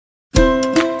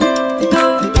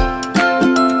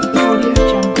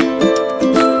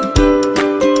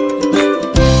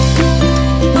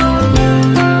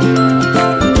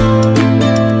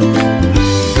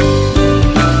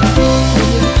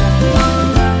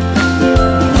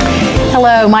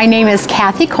Hello, my name is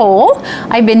Kathy Cole.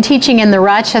 I've been teaching in the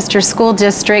Rochester School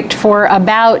District for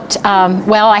about,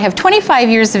 well, I have 25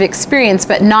 years of experience,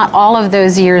 but not all of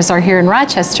those years are here in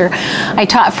Rochester. I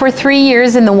taught for 3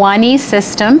 years in the Wani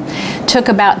system, took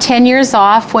about 10 years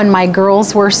off when my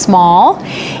girls were small,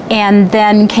 and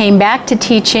then came back to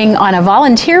teaching on a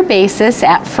volunteer basis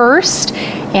at first,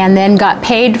 and then got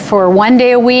paid for 1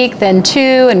 day a week, then 2,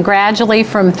 and gradually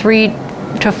from 3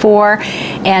 to 4,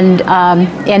 and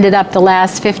ended up the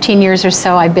last 15 years or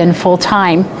so I've been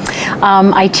full-time.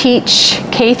 I teach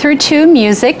K through 2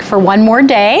 music for 1 more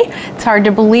day. It's hard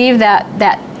to believe that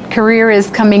that career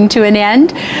is coming to an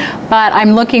end, but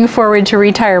I'm looking forward to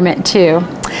retirement too.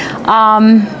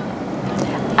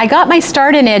 I got my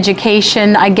start in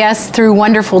education, I guess, through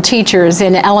wonderful teachers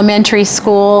in elementary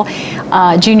school,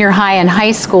 junior high, and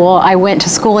high school. I went to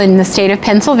school in the state of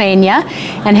Pennsylvania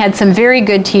and had some very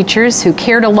good teachers who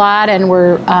cared a lot and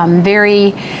were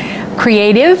very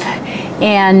creative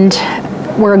and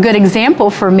were a good example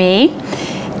for me.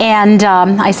 And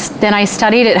then I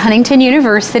studied at Huntington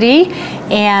University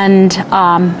and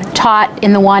taught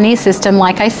in the Wani system,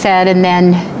 like I said, and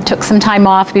then took some time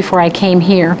off before I came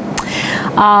here.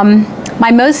 My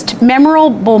most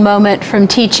memorable moment from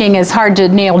teaching is hard to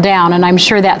nail down, and I'm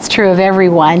sure that's true of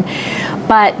everyone,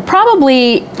 but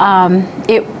probably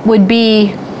it would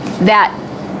be that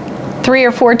 3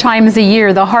 or 4 times a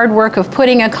year, the hard work of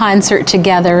putting a concert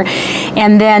together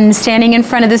and then standing in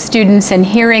front of the students and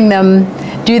hearing them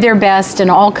do their best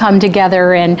and all come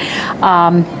together, and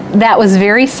that was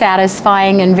very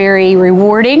satisfying and very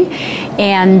rewarding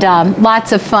and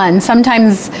lots of fun.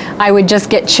 Sometimes I would just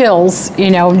get chills,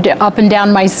 you know, up and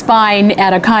down my spine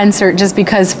at a concert just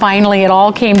because finally it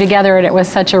all came together, and it was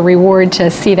such a reward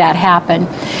to see that happen.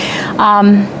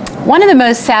 One of the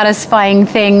most satisfying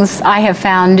things I have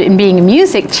found in being a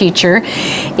music teacher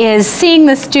is seeing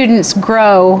the students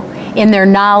grow in their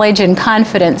knowledge and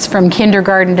confidence from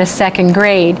kindergarten to 2nd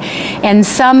grade. And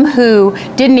some who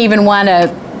didn't even want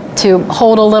to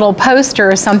hold a little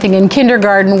poster or something in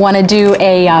kindergarten want to do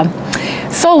a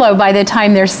solo by the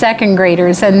time they're 2nd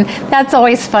graders, and that's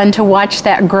always fun to watch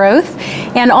that growth,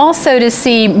 and also to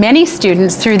see many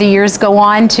students through the years go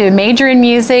on to major in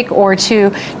music or to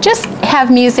just have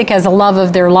music as a love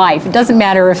of their life. It doesn't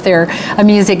matter if they're a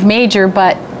music major,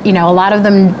 but you know, a lot of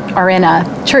them are in a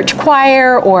church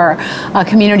choir or a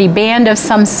community band of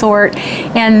some sort,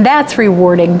 and that's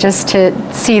rewarding just to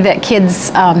see that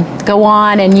kids go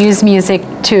on and use music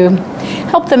to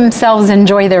help themselves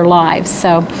enjoy their lives.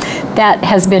 So that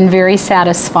has been very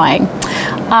satisfying.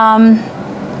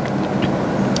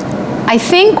 I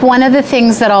think one of the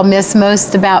things that I'll miss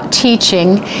most about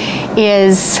teaching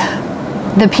is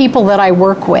the people that I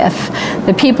work with.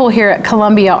 The people here at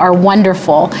Columbia are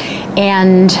wonderful,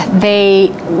 and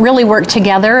they really work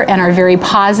together and are very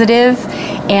positive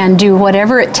and do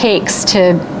whatever it takes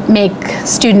to make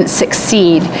students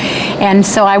succeed. And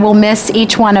so I will miss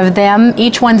each one of them.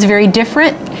 Each one's very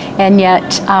different, and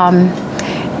yet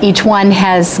each one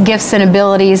has gifts and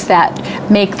abilities that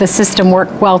make the system work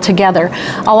well together.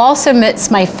 I'll also miss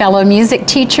my fellow music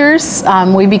teachers.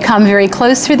 We become very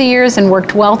close through the years and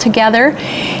worked well together,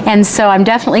 and so I'm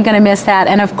definitely going to miss that.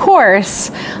 And of course,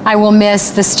 I will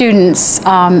miss the students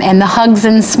and the hugs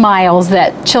and smiles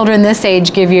that children this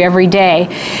age give you every day.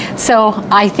 So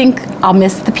I think I'll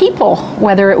miss the people,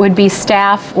 whether it would be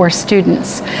staff or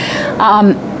students.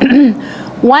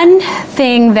 One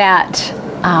thing that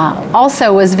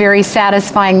also was very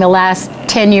satisfying the last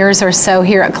 10 years or so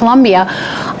here at Columbia.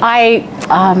 I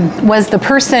was the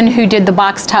person who did the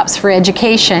box tops for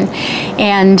education,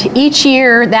 and each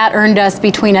year that earned us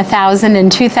between $1,000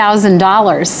 and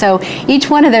 $2,000. So each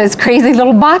one of those crazy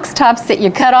little box tops that you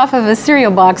cut off of a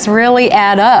cereal box really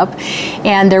add up,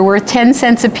 and they're worth 10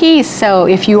 cents a piece. So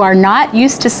if you are not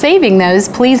used to saving those,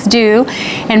 please do,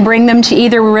 and bring them to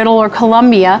either Riddle or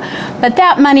Columbia. But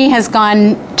that money has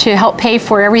gone to help pay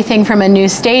for everything from a new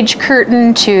stage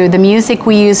curtain to the music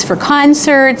we use for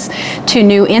concerts to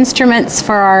new instruments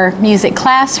for our music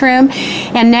classroom.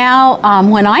 And now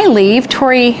when I leave,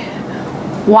 Tori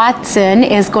Watson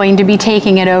is going to be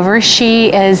taking it over.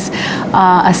 She is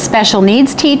a special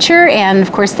needs teacher, and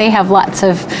of course they have lots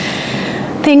of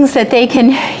things that they can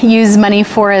use money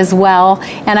for as well.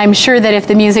 And I'm sure that if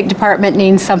the music department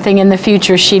needs something in the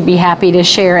future, she'd be happy to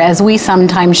share, as we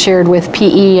sometimes shared with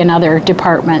PE and other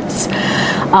departments.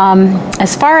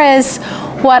 As far as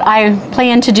what I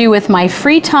plan to do with my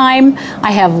free time.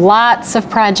 I have lots of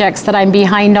projects that I'm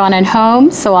behind on at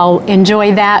home, so I'll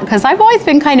enjoy that because I've always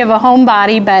been kind of a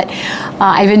homebody, but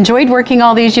I've enjoyed working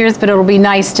all these years, but it'll be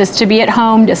nice just to be at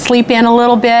home, to sleep in a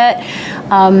little bit.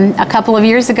 A couple of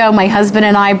years ago, my husband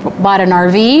and I bought an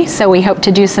RV, so we hope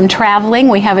to do some traveling.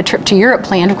 We have a trip to Europe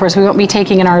planned. Of course, we won't be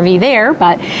taking an RV there,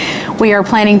 but we are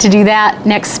planning to do that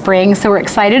next spring, so we're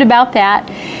excited about that.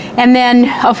 And then,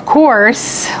 of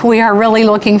course, we are really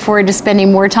looking forward to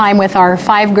spending more time with our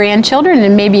 5 grandchildren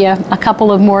and maybe a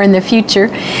couple of more in the future.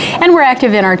 And we're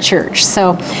active in our church,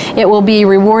 so it will be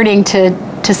rewarding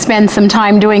to spend some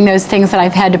time doing those things that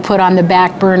I've had to put on the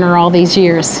back burner all these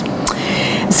years.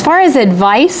 As far as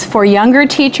advice for younger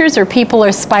teachers or people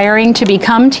aspiring to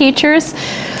become teachers,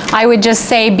 I would just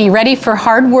say be ready for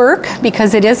hard work,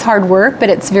 because it is hard work, but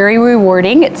it's very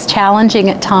rewarding. It's challenging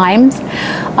at times.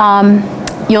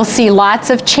 You'll see lots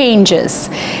of changes.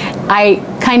 I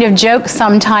kind of joke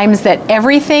sometimes that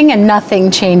everything and nothing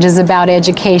changes about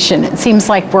education. It seems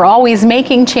like we're always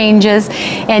making changes,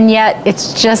 and yet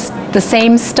it's just the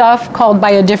same stuff called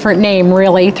by a different name,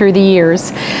 really, through the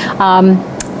years.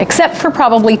 Except for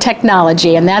probably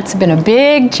technology, and that's been a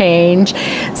big change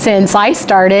since I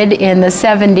started in the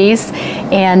 70s,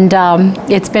 and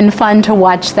it's been fun to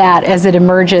watch that as it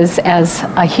emerges as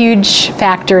a huge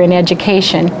factor in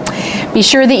education. Be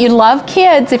sure that you love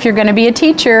kids if you're going to be a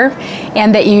teacher,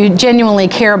 and that you genuinely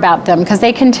care about them, because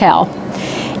they can tell.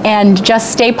 And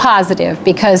just stay positive,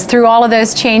 because through all of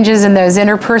those changes and those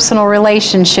interpersonal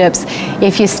relationships,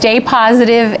 if you stay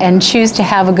positive and choose to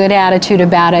have a good attitude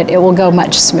about it, it will go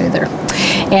much smoother.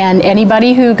 And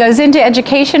anybody who goes into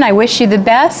education, I wish you the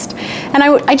best. And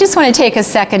I just want to take a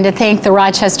second to thank the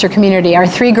Rochester community. Our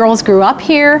 3 girls grew up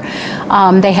here.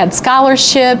 They had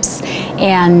scholarships,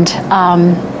 and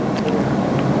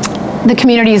the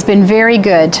community has been very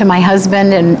good to my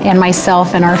husband and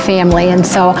myself and our family, and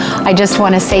so I just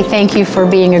want to say thank you for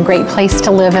being a great place to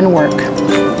live and work.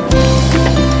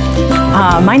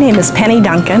 My name is Penny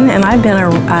Duncan, and I've been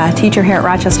a teacher here at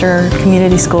Rochester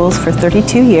Community Schools for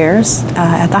 32 years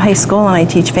at the high school, and I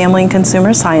teach family and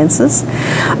consumer sciences.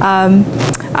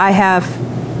 I have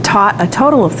taught a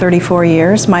total of 34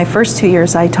 years. My first 2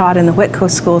 years I taught in the Whitco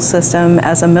school system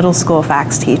as a middle school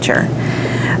FACS teacher.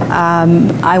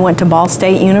 I went to Ball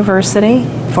State University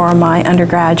for my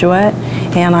undergraduate,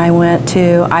 and I went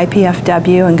to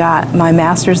IPFW and got my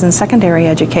master's in secondary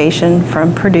education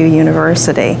from Purdue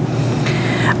University.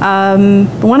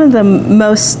 One of the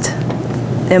most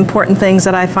important things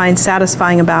that I find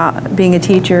satisfying about being a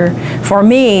teacher for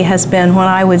me has been when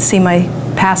I would see my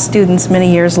past students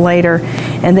many years later,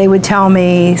 and they would tell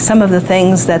me some of the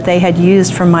things that they had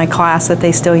used from my class that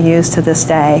they still use to this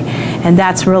day. And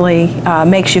that's really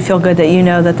makes you feel good that you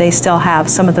know that they still have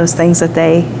some of those things that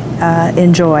they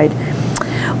enjoyed.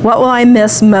 What will I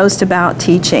miss most about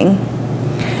teaching?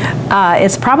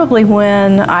 It's probably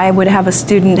when I would have a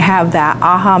student have that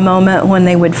aha moment when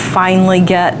they would finally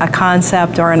get a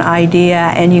concept or an idea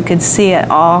and you could see it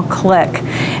all click.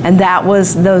 And that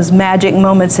was those magic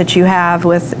moments that you have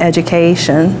with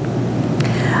education.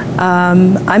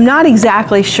 I'm not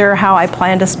exactly sure how I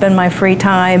plan to spend my free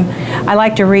time. I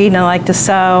like to read and I like to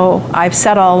sew. I've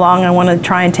said all along I want to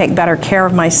try and take better care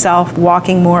of myself,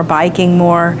 walking more, biking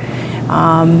more,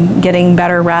 getting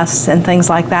better rest and things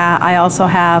like that. I also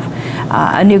have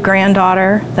a new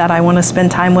granddaughter that I want to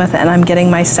spend time with, and I'm getting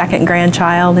my 2nd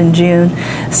grandchild in June.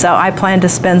 So I plan to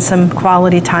spend some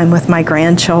quality time with my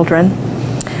grandchildren.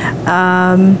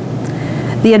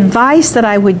 The advice that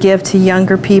I would give to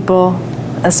younger people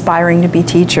aspiring to be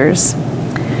teachers,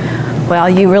 well,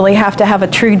 you really have to have a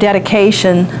true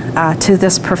dedication to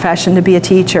this profession to be a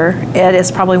teacher. It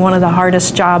is probably one of the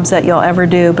hardest jobs that you'll ever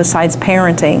do besides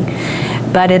parenting,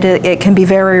 but it can be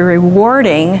very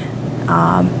rewarding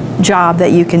job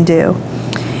that you can do.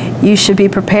 You should be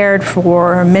prepared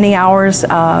for many hours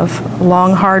of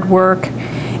long, hard work,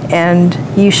 and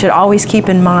you should always keep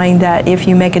in mind that if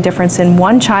you make a difference in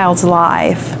one child's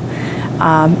life,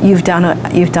 you've done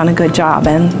a good job.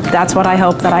 And that's what I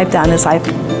hope that I've done, is I've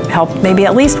helped maybe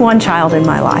at least one child in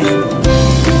my life.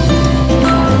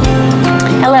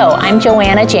 Hello, I'm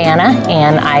Joanna Jana,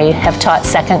 and I have taught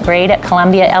 2nd grade at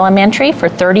Columbia Elementary for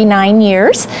 39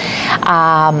 years.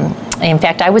 In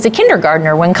fact, I was a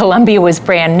kindergartner when Columbia was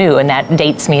brand new, and that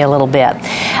dates me a little bit.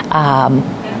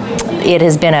 It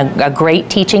has been a great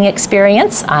teaching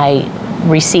experience. I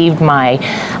received my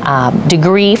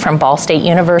degree from Ball State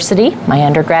University, my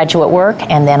undergraduate work,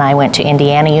 and then I went to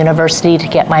Indiana University to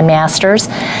get my master's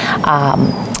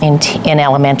in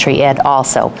elementary ed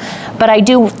also. But I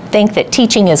do think that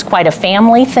teaching is quite a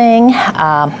family thing.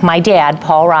 My dad,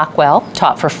 Paul Rockwell,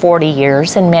 taught for 40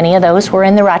 years, and many of those were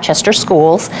in the Rochester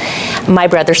schools. My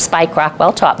brother Spike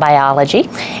Rockwell taught biology,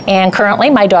 and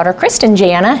currently my daughter Kristen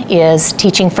Jana is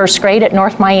teaching first grade at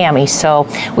North Miami, so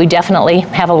we definitely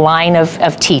have a line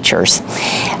of teachers.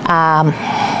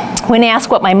 When asked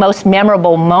what my most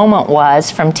memorable moment was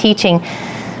from teaching,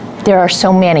 there are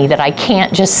so many that I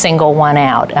can't just single one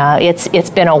out. It's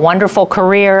been a wonderful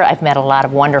career. I've met a lot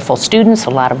of wonderful students, a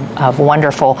lot of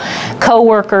wonderful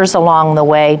co-workers along the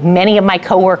way. Many of my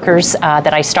co-workers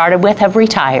that I started with have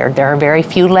retired. There are very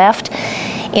few left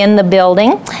in the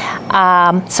building.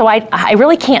 So I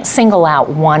really can't single out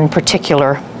one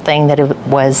particular thing that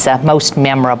was most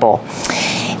memorable.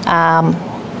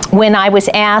 When I was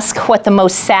asked what the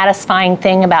most satisfying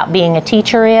thing about being a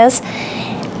teacher is,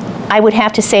 I would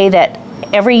have to say that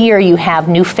every year you have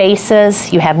new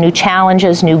faces, you have new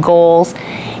challenges, new goals,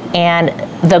 and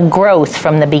the growth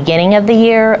from the beginning of the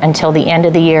year until the end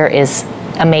of the year is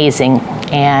amazing.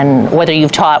 And whether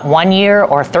you've taught 1 year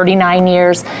or 39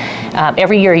 years,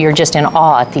 every year you're just in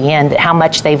awe at the end at how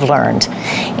much they've learned.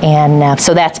 And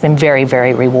so that's been very,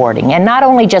 very rewarding. And not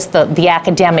only just the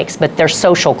academics, but their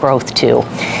social growth too.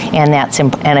 And that's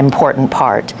an important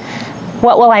part.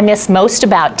 What will I miss most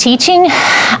about teaching?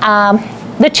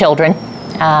 The children.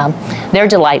 They're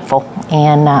delightful,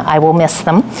 and I will miss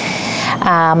them.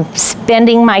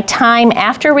 Spending my time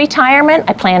after retirement,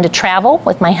 I plan to travel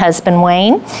with my husband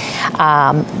Wayne,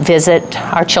 visit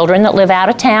our children that live out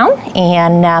of town,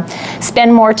 and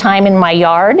spend more time in my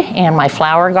yard and my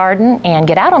flower garden, and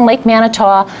get out on Lake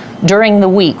Manitou during the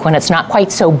week when it's not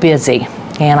quite so busy.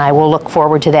 And I will look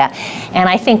forward to that. And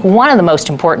I think one of the most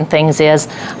important things is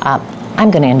I'm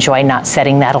going to enjoy not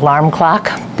setting that alarm clock,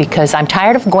 because I'm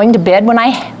tired of going to bed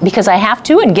because I have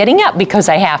to, and getting up because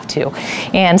I have to.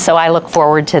 And so I look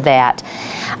forward to that.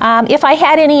 If I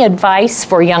had any advice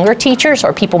for younger teachers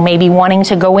or people maybe wanting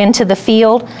to go into the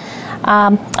field,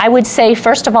 I would say,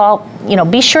 first of all,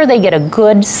 be sure they get a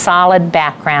good, solid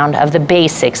background of the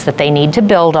basics that they need to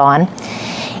build on.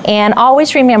 And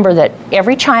always remember that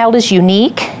every child is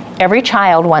unique. Every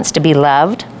child wants to be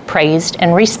loved, praised,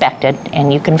 and respected,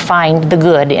 and you can find the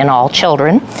good in all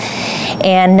children.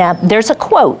 And there's a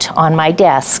quote on my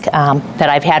desk that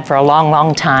I've had for a long,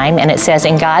 long time, and it says,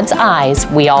 "In God's eyes,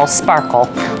 we all sparkle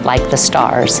like the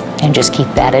stars." And just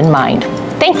keep that in mind.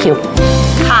 Thank you.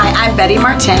 Hi, I'm Betty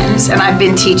Martens, and I've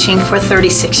been teaching for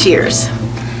 36 years.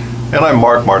 And I'm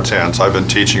Mark Martens. I've been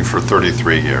teaching for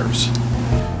 33 years.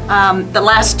 The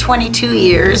last 22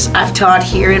 years I've taught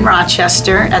here in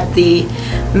Rochester at the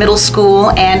middle school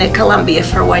and at Columbia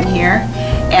for 1 year.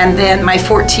 And then my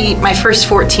first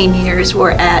 14 years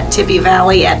were at Tibby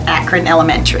Valley at Akron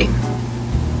Elementary.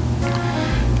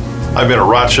 I've been at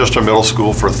Rochester Middle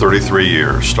School for 33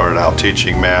 years. Started out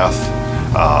teaching math,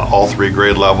 all 3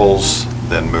 grade levels,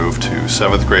 then moved to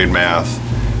 7th grade math,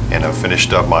 and have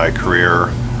finished up my career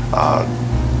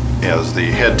as the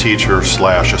head teacher /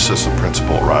 assistant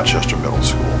principal at Rochester Middle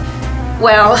School.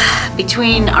 Well,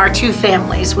 between our two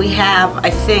families, we have,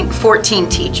 I think, 14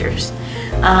 teachers.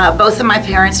 Both of my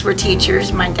parents were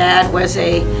teachers. My dad was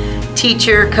a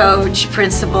teacher, coach,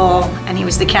 principal, and he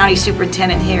was the county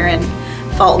superintendent here in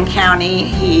Fulton County.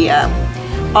 He,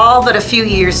 all but a few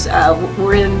years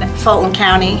were in Fulton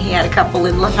County. He had a couple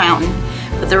in LaFountain,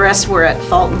 but the rest were at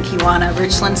Fulton, Kewanna,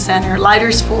 Richland Center,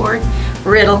 Leitersford,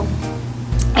 Riddle.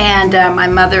 And my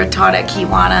mother taught at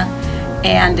Kewanna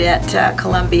and at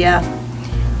Columbia.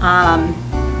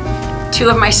 2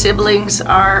 of my siblings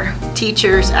are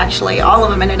teachers. Actually, all of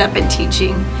them ended up in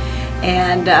teaching,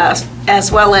 and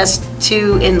as well as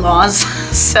 2 in-laws.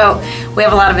 So we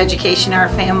have a lot of education in our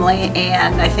family,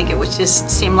 and I think it was just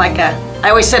seemed like I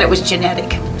always said it was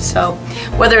genetic. So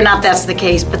whether or not that's the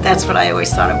case, but that's what I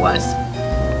always thought it was.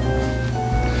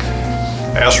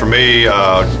 As for me,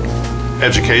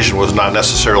 education was not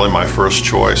necessarily my first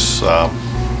choice.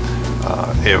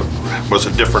 It was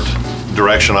a different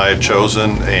direction I had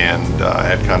chosen, and I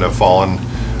had kind of fallen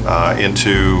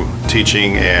into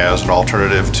teaching as an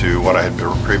alternative to what I had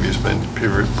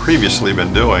previously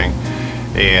been doing.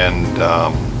 And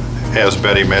as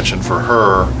Betty mentioned, for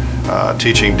her,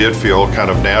 teaching did feel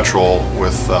kind of natural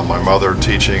with my mother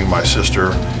teaching, my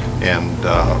sister and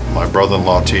my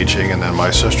brother-in-law teaching, and then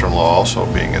my sister-in-law also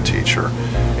being a teacher.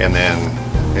 And then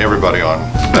everybody on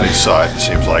Betty's side, it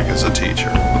seems like, is a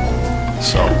teacher.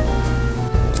 So.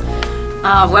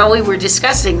 Well, we were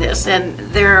discussing this, and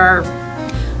there are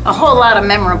a whole lot of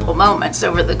memorable moments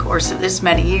over the course of this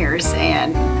many years,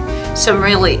 and some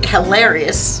really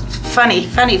hilarious, funny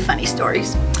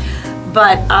stories.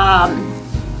 But,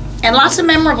 and lots of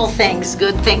memorable things,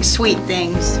 good things, sweet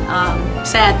things,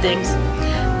 sad things.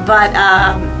 But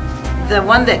the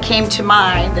one that came to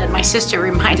mind, and my sister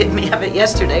reminded me of it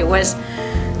yesterday, was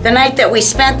the night that we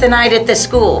spent the night at the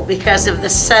school because of the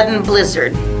sudden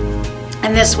blizzard.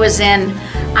 And this was in,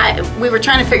 we were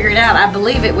trying to figure it out, I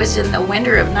believe it was in the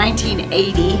winter of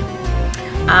 1980.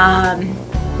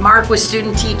 Mark was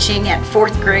student teaching at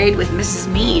 4th grade with Mrs.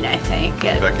 Mead, I think,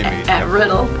 at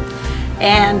Riddle.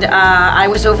 And I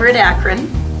was over at Akron.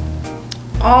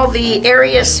 All the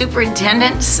area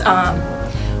superintendents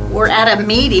were at a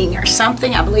meeting or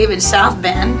something, I believe in South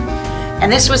Bend.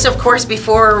 And this was, of course,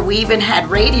 before we even had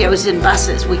radios in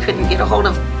buses. We couldn't get a hold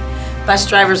of bus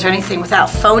drivers or anything without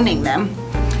phoning them.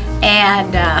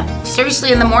 And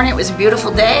seriously, in the morning, it was a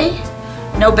beautiful day,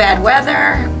 no bad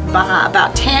weather. By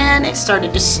about 10, it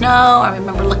started to snow. I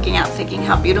remember looking out thinking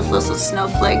how beautiful those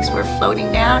snowflakes were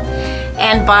floating down.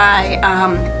 And by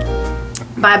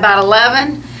about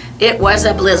 11, it was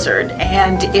a blizzard,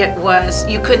 and it was,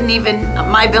 you couldn't even,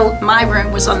 my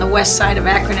room was on the west side of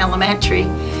Akron Elementary,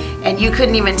 and you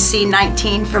couldn't even see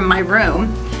 19 from my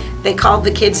room. They called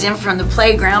the kids in from the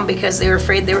playground because they were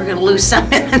afraid they were going to lose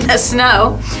some in the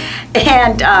snow.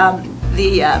 And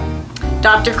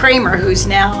Dr. Kramer, who's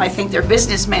now, I think, their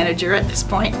business manager at this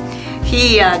point,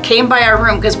 he came by our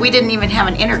room because we didn't even have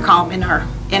an intercom in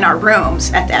our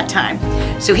rooms at that time.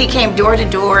 So he came door to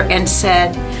door and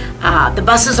said, the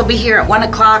buses will be here at 1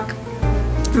 o'clock.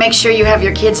 Make sure you have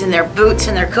your kids in their boots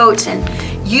and their coats, and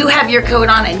you have your coat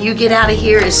on, and you get out of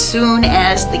here as soon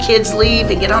as the kids leave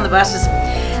and get on the buses.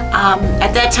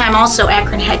 At that time also,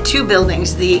 Akron had 2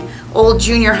 buildings, the old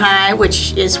junior high,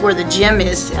 which is where the gym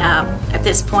is at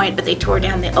this point, but they tore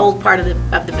down the old part of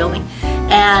the building,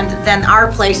 and then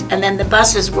our place, and then the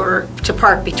buses were to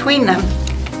park between them.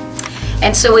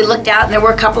 And so we looked out, and there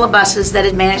were a couple of buses that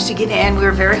had managed to get in. We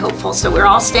were very hopeful. So we were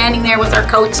all standing there with our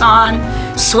coats on,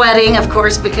 sweating, of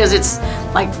course, because it's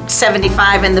like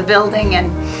 75 in the building,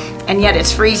 and yet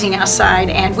it's freezing outside.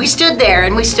 And we stood there,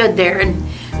 and we stood there, and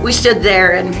we stood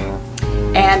there,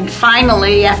 and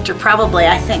finally, after probably,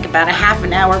 I think, about a half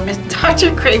an hour,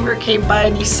 Dr. Kramer came by,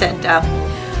 and he said,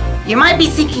 you might be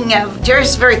thinking of,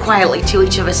 just very quietly to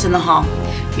each of us in the hall,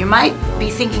 you might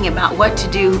be thinking about what to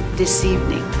do this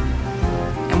evening.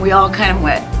 And we all kind of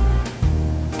went,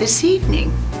 this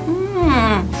evening?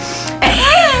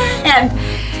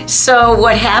 And so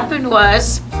what happened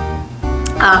was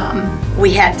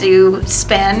we had to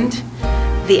spend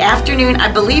the afternoon,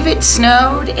 I believe it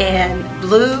snowed and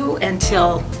blew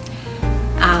until,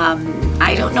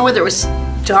 I don't know whether it was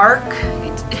dark.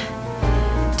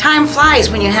 Time flies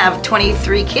when you have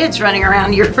 23 kids running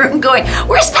around your room going,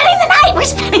 we're spending the night, we're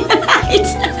spending the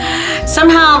night.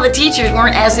 Somehow the teachers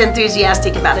weren't as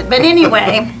enthusiastic about it. But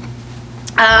anyway,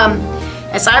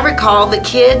 as I recall, the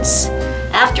kids,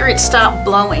 after it stopped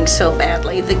blowing so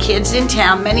badly, the kids in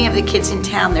town, many of the kids in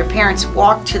town, their parents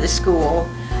walked to the school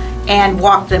and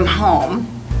walked them home.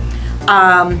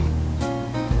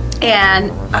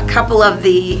 And a couple of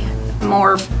the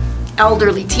more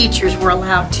elderly teachers were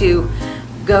allowed to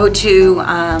go to,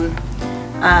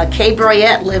 Kay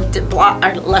Broyette lived a block,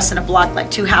 or less than a block, like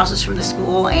 2 houses from the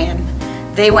school, and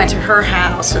they went to her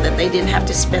house so that they didn't have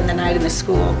to spend the night in the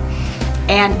school.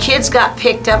 And kids got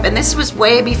picked up, and this was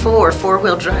way before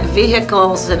 4-wheel drive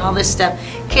vehicles and all this stuff.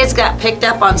 Kids got picked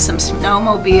up on some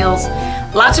snowmobiles.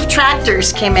 Lots of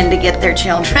tractors came in to get their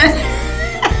children.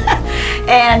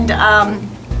 And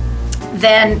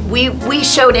then we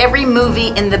showed every movie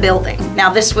in the building.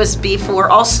 Now this was before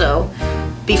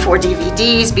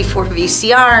DVDs, before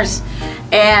VCRs,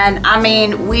 and I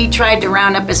mean, we tried to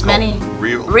round up as many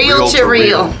reel to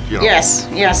reel. You know. Yes,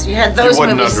 you had those You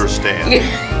wouldn't movies. understand.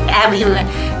 I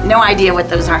mean, no idea what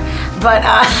those are,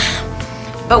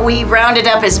 but we rounded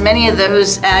up as many of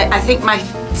those. I think my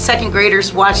 2nd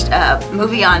graders watched a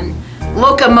movie on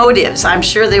locomotives. I'm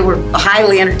sure they were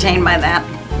highly entertained by that.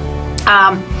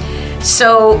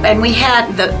 So, and we had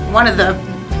one of the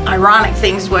ironic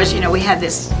things was, we had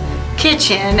this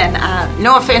kitchen, and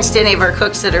no offense to any of our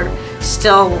cooks that are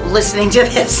still listening to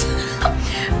this,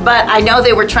 but I know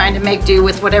they were trying to make do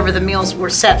with whatever the meals were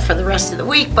set for the rest of the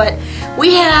week. But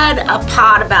we had a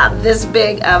pot about this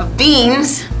big of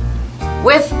beans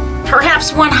with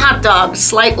perhaps 1 hot dog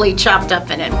slightly chopped up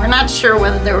in it. We're not sure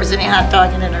whether there was any hot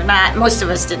dog in it or not. Most of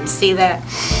us didn't see that.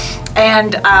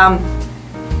 And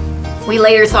we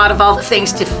later thought of all the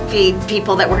things to feed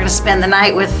people that were going to spend the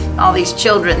night with all these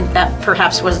children. That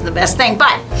perhaps wasn't the best thing,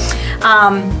 but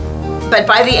But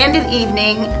by the end of the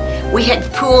evening, we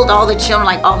had pooled all the children,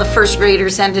 like all the first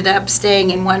graders ended up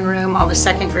staying in one room, all the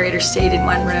second graders stayed in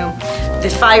one room. The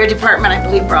fire department, I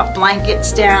believe, brought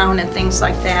blankets down and things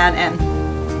like that. And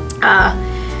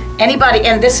anybody,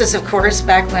 and this is of course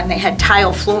back when they had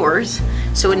tile floors.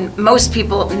 So most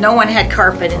people, no one had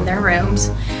carpet in their rooms.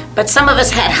 But some of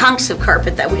us had hunks of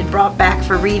carpet that we had brought back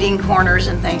for reading corners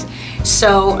and things.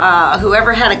 So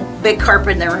whoever had a big carpet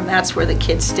in their room, that's where the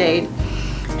kids stayed.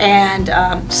 And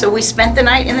so we spent the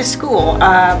night in the school.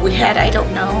 We had, I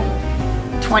don't know,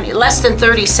 less than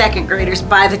 30 second graders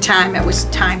by the time it was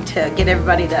time to get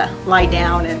everybody to lie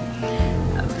down. And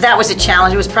that was a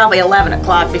challenge. It was probably 11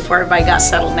 o'clock before everybody got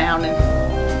settled down.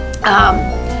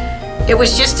 And it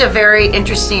was just a very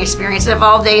interesting experience. Of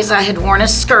all days, I had worn a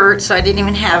skirt, so I didn't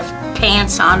even have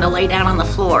pants on to lay down on the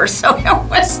floor. So it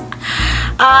was,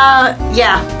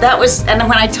 yeah, that was, and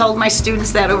when I told my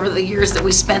students that over the years that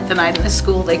we spent the night in the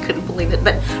school, they couldn't believe it.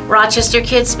 But Rochester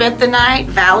kids spent the night,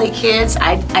 Valley kids,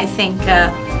 I think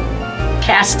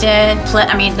Caston,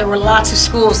 I mean, there were lots of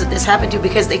schools that this happened to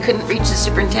because they couldn't reach the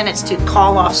superintendents to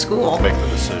call off school Make the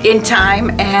decision. in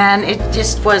time, and it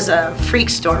just was a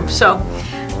freak storm. So,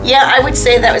 yeah, I would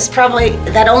say that was probably,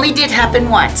 that only did happen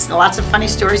once. Lots of funny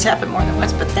stories happen more than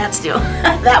once, but that still,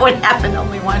 that one happened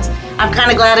only once. I'm kind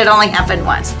of glad it only happened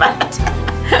once, but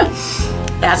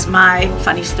that's my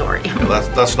funny story.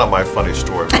 That's not my funny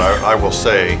story, but I will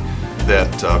say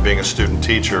that being a student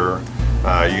teacher,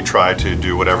 you try to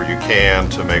do whatever you can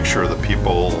to make sure that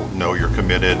people know you're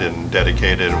committed and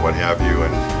dedicated and what have you.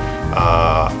 And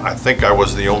I think I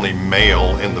was the only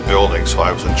male in the building, so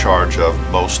I was in charge of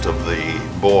most of the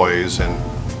boys, and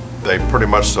they pretty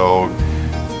much so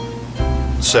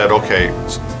said, okay,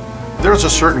 there's a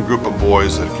certain group of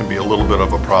boys that can be a little bit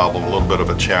of a problem, a little bit of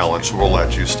a challenge, so we'll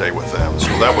let you stay with them. So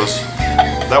that was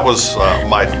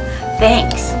my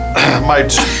Thanks. my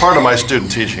part of my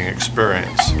student teaching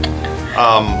experience.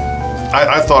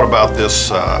 I thought about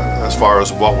this as far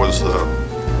as what was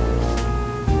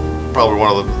probably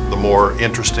one of the more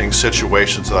interesting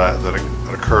situations that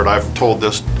occurred. I've told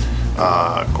this,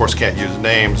 of course can't use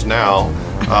names now,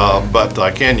 but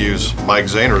I can use Mike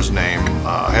Zahner's name.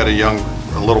 I had a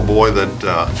little boy that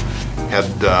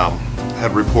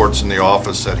had reports in the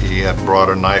office that he had brought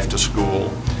a knife to school,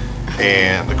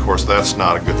 and of course that's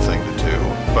not a good thing to do.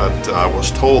 But I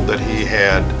was told that he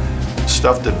had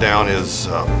stuffed it down his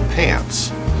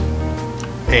pants,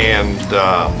 and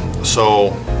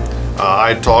so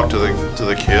I talked to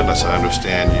the kid and I said, I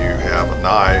understand you have a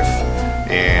knife,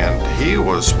 and he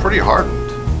was pretty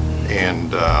hardened.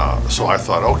 And so I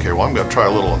thought, okay, well, I'm going to try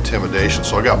a little intimidation.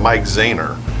 So I got Mike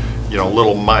Zahner,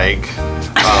 little Mike,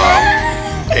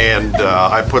 and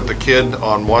I put the kid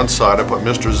on one side, I put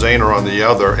Mr. Zahner on the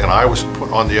other, and I was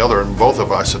put on the other, and both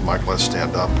of us, I said, Mike, let's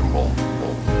stand up and we'll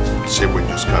see if we can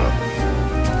just kind of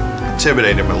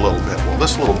intimidate him a little bit. Well,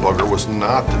 this little booger was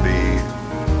not to be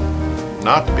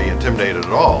intimidated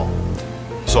at all.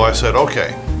 So I said,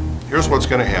 okay, here's what's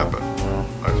going to happen.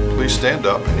 I said, please stand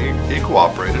up, and he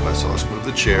cooperated. I said, let's move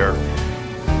the chair.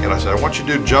 And I said, I want you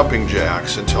to do jumping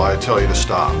jacks until I tell you to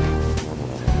stop.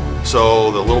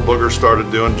 So the little booger started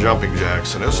doing jumping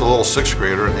jacks, and it was a little sixth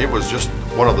grader, and he was just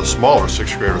one of the smaller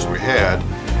sixth graders we had.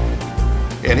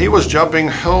 And he was jumping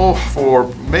for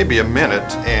maybe a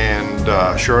minute, and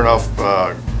sure enough,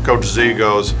 Coach Z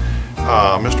goes,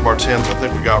 Mr. Martins, I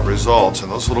think we got results.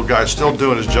 And this little guy's still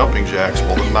doing his jumping jacks.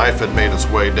 Well, the knife had made its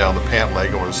way down the pant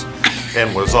leg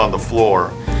and was on the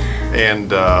floor.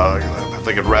 And I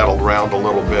think it rattled around a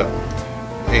little bit.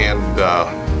 And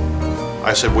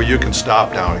I said, well, you can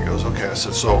stop now. He goes, okay. I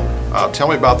said, so tell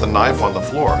me about the knife on the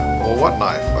floor. Well, what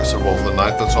knife? I said, well, the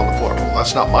knife that's on the floor. Well,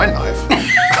 that's not my knife.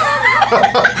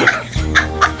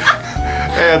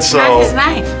 And so, Not his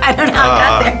knife. I don't know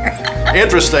how it got there.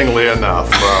 Interestingly enough,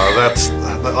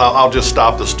 I'll just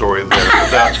stop the story there.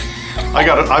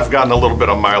 I've gotten a little bit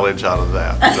of mileage out of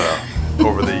that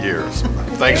over the years,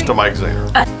 thanks to Mike Zahner.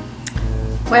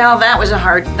 Well, that was a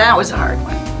hard one.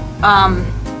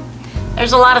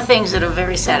 There's a lot of things that are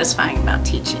very satisfying about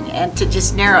teaching, and to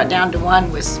just narrow it down to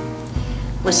one was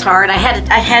hard. I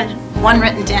had one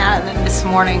written down, and then this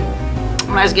morning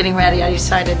when I was getting ready, I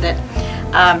decided that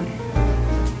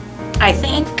I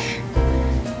think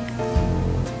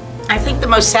the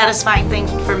most satisfying thing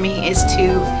for me is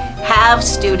to have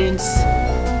students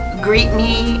greet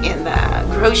me in the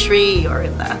grocery or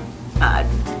in the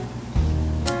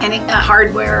any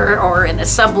hardware or in a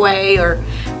Subway or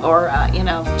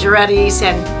Giretti's,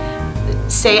 and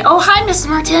say, oh, hi, Mrs.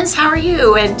 Martins, how are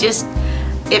you? And just,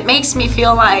 it makes me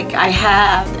feel like I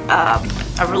had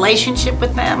a relationship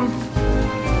with them.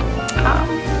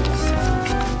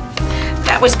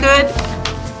 was good.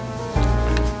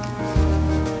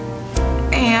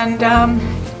 And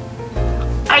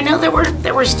I know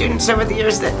there were students over the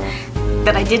years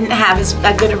that I didn't have as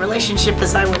good a relationship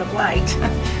as I would have liked,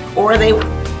 or they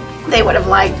would have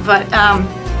liked. But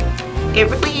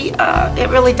it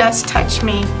really does touch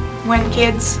me when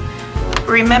kids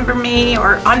remember me,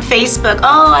 or on Facebook,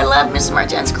 oh, I love Miss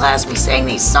Martin's class, we sang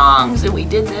these songs and we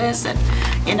did this, and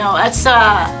you know,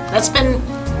 that's been,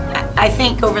 I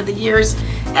think, over the years.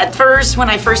 At first, when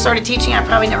I first started teaching, I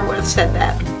probably never would have said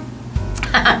that.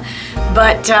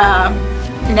 But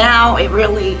now it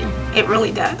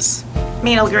really does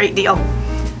mean a great deal.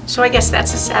 So I guess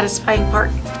that's a satisfying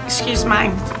part. Excuse my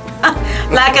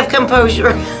lack of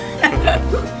composure.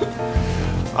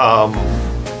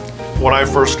 When I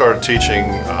first started teaching,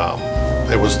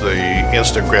 it was the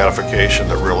instant gratification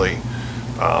that really,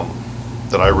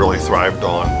 that I really thrived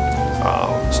on.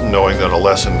 Knowing that a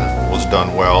lesson was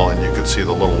done well, and you could see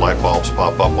the little light bulbs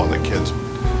pop up on the kids,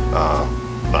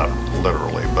 not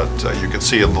literally, but you could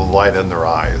see the light in their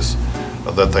eyes,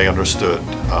 that they understood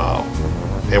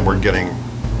and were getting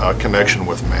a connection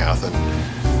with math.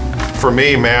 And for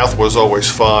me, math was always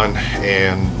fun,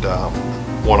 and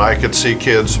when I could see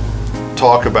kids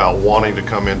talk about wanting to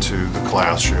come into the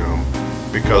classroom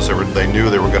because they knew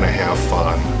they were going to have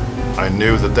fun, I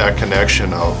knew that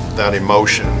connection of that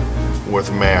emotion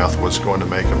with math was going to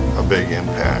make a big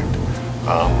impact.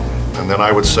 And then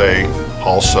I would say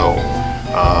also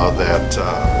that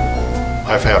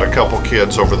I've had a couple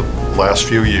kids over the last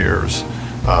few years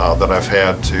that I've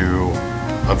had to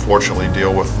unfortunately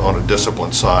deal with on a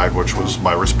discipline side, which was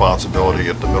my responsibility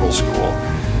at the middle school,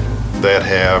 that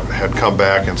had come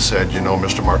back and said, you know,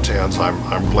 Mr. Martins,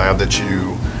 I'm glad that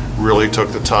you really took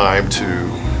the time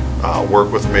to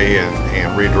work with me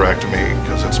and redirect me,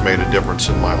 because it's made a difference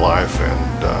in my life.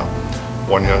 And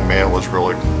one young man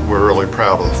we're really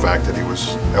proud of the fact that he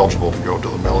was eligible to go to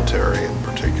the military in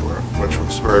particular, which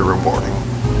was very rewarding.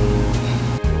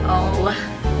 Oh,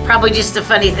 probably just the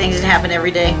funny things that happen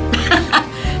every day.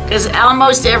 Because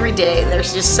almost every day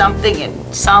there's just something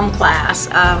in some class.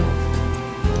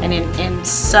 And in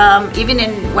some, even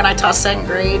when I taught second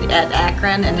grade at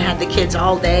Akron and had the kids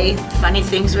all day, funny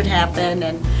things would happen,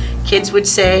 and kids would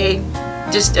say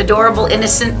just adorable,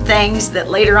 innocent things that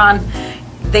later on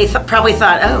they probably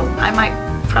thought, oh,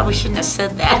 I probably shouldn't have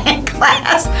said that in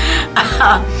class.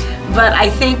 But I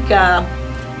think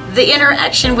the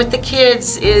interaction with the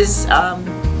kids is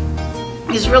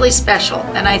really special.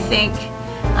 And I think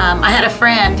I had a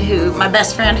friend my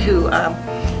best friend who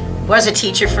was a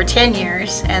teacher for 10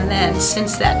 years, and then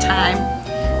since that time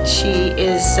she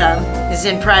is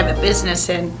in private business,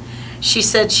 and she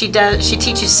said she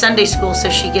teaches Sunday school so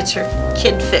she gets her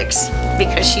kid fix,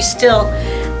 because she still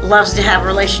loves to have a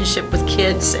relationship with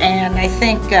kids. And I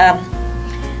think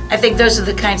those are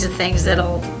the kinds of things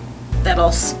that'll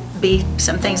be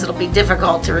some things that'll be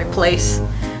difficult to replace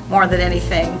more than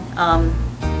anything.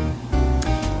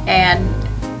 And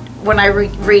when I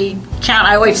recount,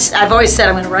 I've always said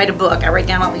I'm going to write a book. I write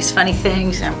down all these funny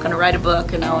things, and I'm going to write a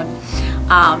book, you know. And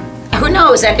who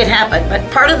knows, that could happen. But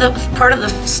part of the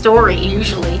story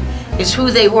usually is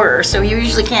who they were. So you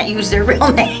usually can't use their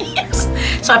real names.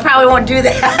 So I probably won't do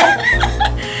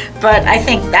that. But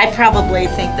I probably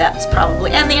think that's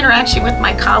probably, and the interaction with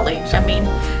my colleagues. I mean,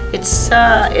 it's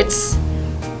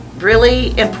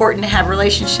really important to have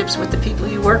relationships with the people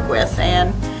you work with,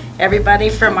 and everybody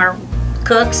from our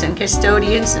cooks and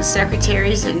custodians and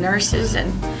secretaries and nurses,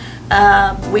 and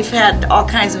we've had all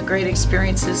kinds of great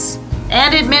experiences,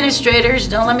 and administrators,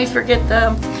 don't let me forget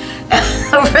them,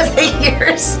 over the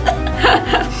years.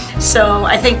 So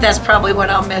I think that's probably what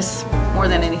I'll miss more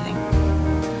than anything.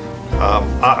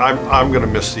 I'm going to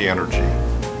miss the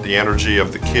energy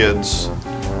of the kids,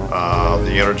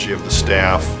 the energy of the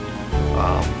staff.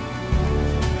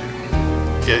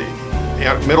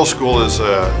 Middle school is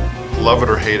a love it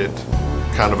or hate it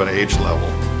kind of an age level,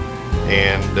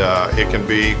 and it can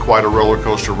be quite a roller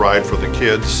coaster ride for the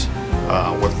kids,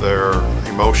 with their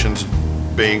emotions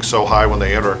being so high when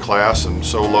they enter a class and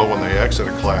so low when they exit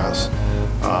a class.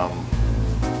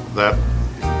 That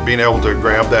being able to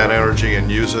grab that energy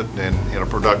and use it in a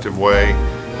productive way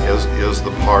is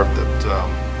the part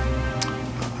that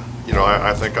you know,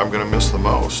 I think I'm going to miss the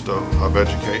most of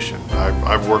education.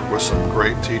 I've worked with some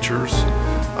great teachers,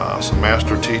 some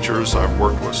master teachers. I've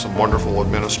worked with some wonderful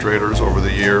administrators over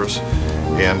the years,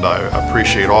 and I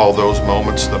appreciate all those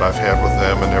moments that I've had with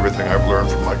them and everything I've learned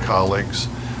from my colleagues.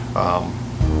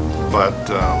 But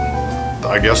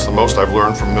I guess the most I've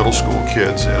learned from middle school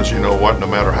kids is, you know what, no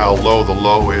matter how low the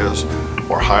low is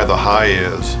or high the high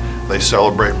is, they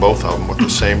celebrate both of them with the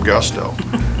same gusto.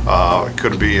 It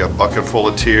could be a bucket full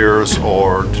of tears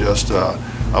or just a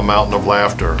mountain of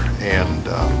laughter, and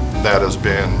that has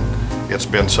been, it's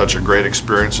been such a great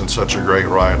experience and such a great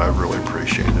ride. I've really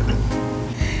appreciated it.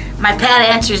 My pat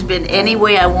answer's been any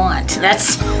way I want.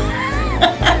 That's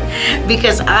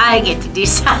because I get to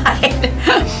decide.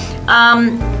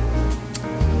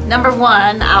 Number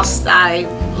one, I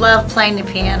love playing the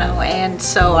piano, and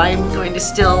so I'm going to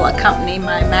still accompany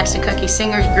my Maxatucky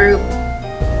Singers group,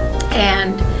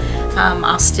 and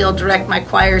I'll still direct my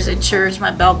choirs at church,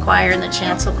 my bell choir and the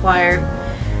chancel choir.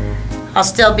 I'll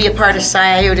still be a part of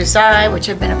Psi Iota Psi, which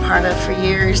I've been a part of for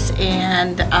years,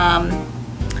 and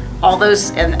all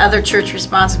those and other church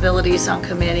responsibilities on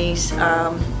committees.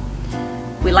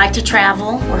 We like to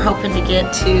travel. We're hoping to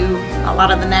get to a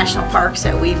lot of the national parks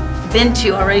that we've been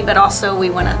to already, but also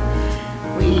one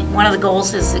of the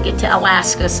goals is to get to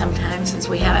Alaska sometime, since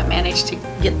we haven't managed to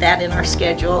get that in our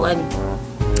schedule, and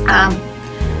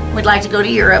we'd like to go to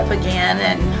Europe again,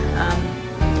 and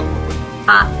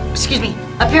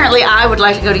apparently I would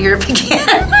like to go to Europe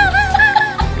again.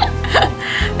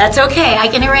 That's okay, I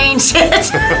can arrange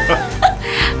it.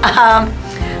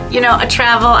 I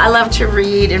travel, I love to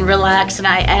read and relax, and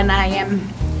I am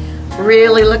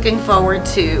really looking forward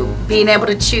to being able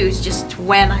to choose just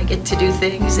when I get to do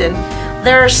things. And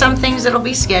there are some things that'll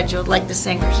be scheduled, like the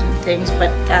singers and things,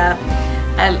 but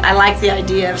I like the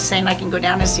idea of saying I can go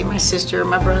down and see my sister or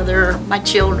my brother or my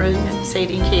children, and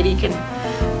Sadie and Katie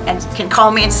can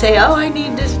call me and say, oh, I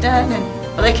need this done, and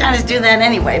well, they kind of do that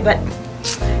anyway, but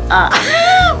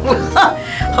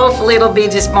hopefully it'll be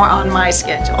just more on my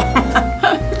schedule.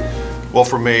 Well,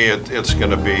 for me, it's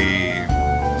going to be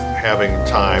having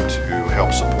time to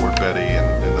help support Betty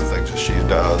in the things that she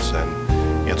does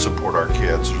and support our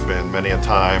kids. There's been many a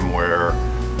time where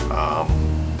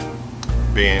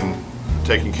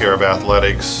taking care of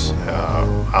athletics,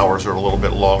 hours are a little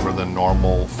bit longer than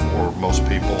normal for most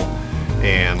people,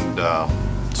 and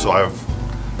so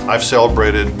I've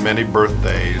celebrated many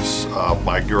birthdays of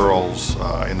my girls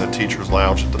in the teacher's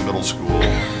lounge at the middle school,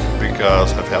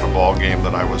 because I've had a ball game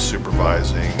that I was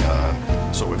supervising,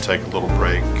 so we'd take a little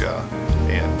break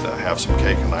and have some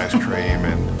cake and ice cream,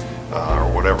 and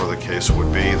or whatever the case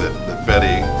would be that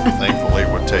Betty thankfully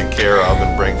would take care of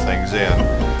and bring things in.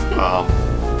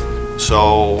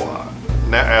 So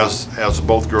now, as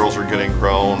both girls are getting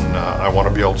grown, I want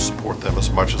to be able to support them as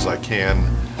much as I can,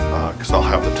 because I'll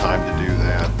have the time to do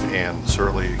that, and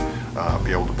certainly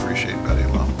be able to appreciate Betty a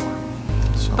lot more.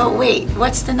 So. But wait,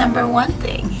 what's the number one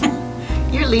thing?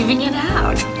 You're leaving it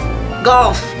out.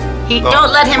 Golf.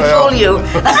 Don't let him fool you.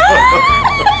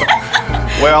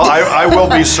 Well, I will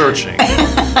be searching.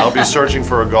 I'll be searching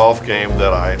for a golf game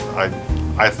that I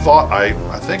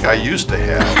think I used to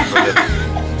have, but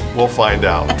we'll find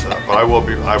out. But I will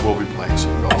be playing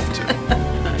some golf too.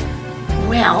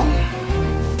 Well,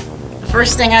 the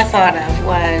first thing I thought of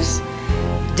was,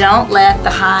 don't let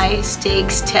the high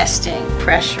stakes testing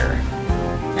pressure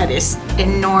that is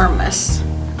enormous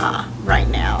right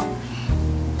now,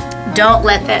 don't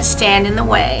let that stand in the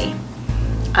way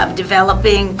of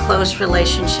developing close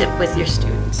relationship with your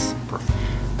students.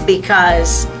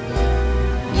 Because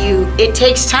it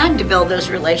takes time to build those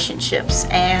relationships,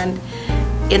 and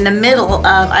in the middle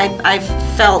of, I've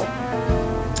felt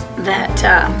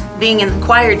that being in the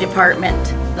choir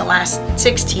department the last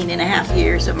 16 and a half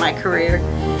years of my career,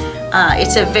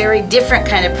 it's a very different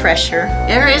kind of pressure.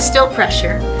 There is still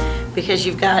pressure, because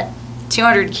you've got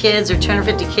 200 kids or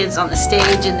 250 kids on the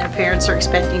stage, and their parents are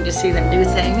expecting to see them do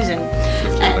things. 50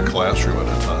 in a classroom at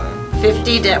a time.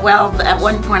 50 well, at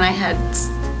one point I had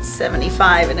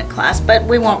 75 in a class, but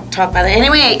we won't talk about that.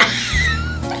 Anyway,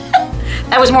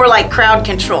 that was more like crowd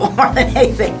control more than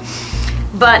anything.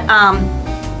 But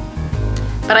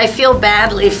I feel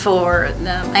badly for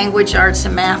the language arts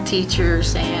and math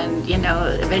teachers, and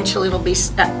eventually it'll be,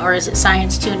 or is it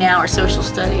science 2 now, or social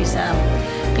studies,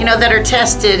 that are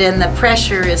tested, and the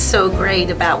pressure is so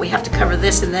great about we have to cover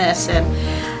this and this, and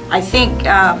I think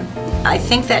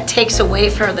that takes away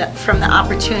from the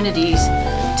opportunities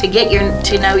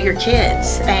to know your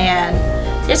kids, and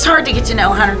it's hard to get to know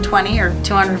 120 or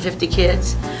 250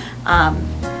 kids.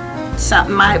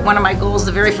 One of my goals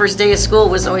the very first day of school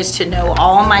was always to know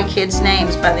all my kids'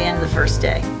 names by the end of the first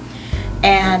day.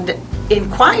 And in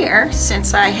choir,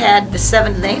 since I had the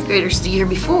 7th and 8th graders the year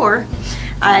before,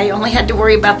 I only had to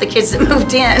worry about the kids that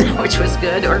moved in, which was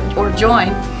good, or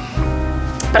joined.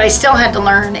 But I still had to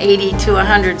learn 80 to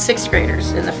 100 6th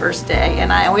graders in the first day,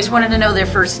 and I always wanted to know their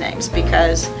first names,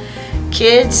 because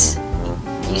kids,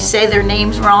 you say their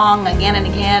names wrong again and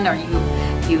again, or you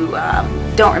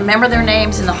don't remember their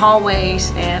names in the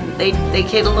hallways, and they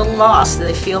get a little lost.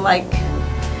 They feel like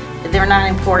they're not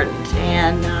important.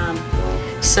 And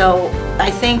so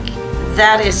I think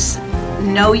that is,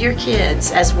 know your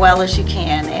kids as well as you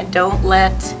can, and don't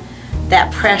let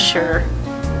that pressure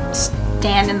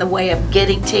stand in the way of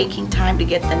taking time to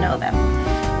get to know them,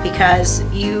 because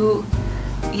you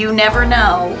never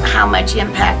know how much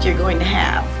impact you're going to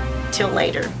have till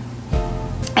later.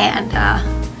 And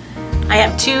I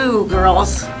have 2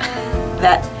 girls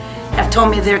that have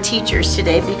told me they're teachers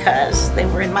today because they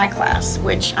were in my class,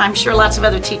 which I'm sure lots of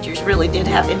other teachers really did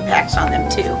have impacts on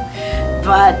them too.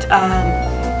 But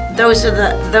those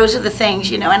are the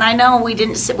things, you know. And I know we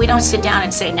don't sit down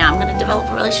and say, now I'm going to develop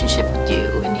a relationship with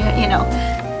you, and you know.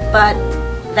 But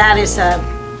that is a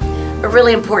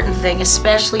really important thing,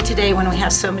 especially today when we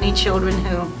have so many children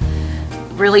who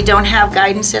really don't have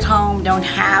guidance at home, don't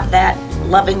have that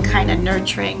loving kind of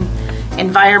nurturing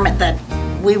environment that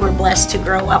we were blessed to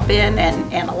grow up in,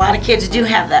 and a lot of kids do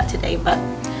have that today, but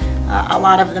a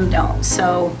lot of them don't.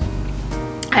 So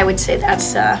I would say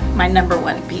that's my number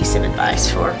one piece of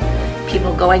advice for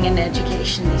people going into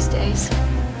education these days.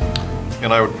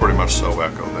 And I would pretty much so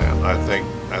echo that. I think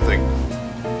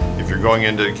if you're going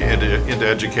into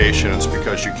education, it's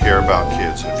because you care about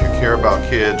kids. If you care about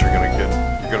kids, you're going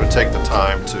to take the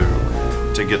time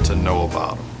to get to know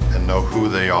about them and know who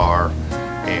they are,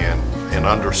 and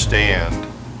understand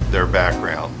their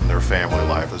background and their family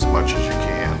life as much as you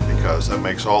can, because that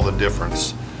makes all the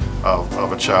difference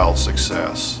of a child's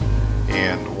success.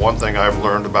 And one thing I've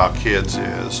learned about kids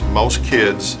is most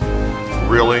kids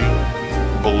really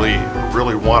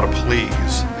want to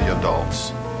please the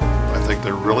adults. I think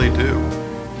they really do.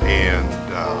 And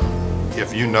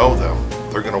if you know them,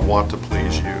 they're going to want to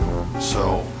please you.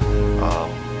 So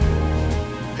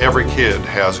every kid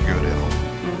has good in them.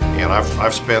 And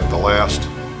I've spent the last, I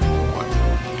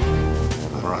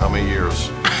don't know how many years,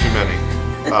 too many,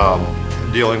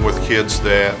 dealing with kids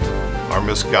that are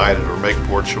misguided or make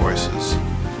poor choices.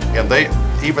 And they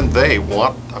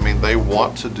want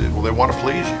to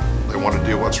please you. They want to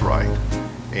do what's right.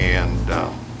 And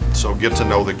so get to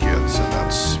know the kids, and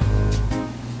that's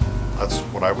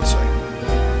what I would say.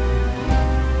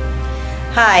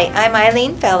 Hi, I'm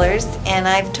Eileen Fellers, and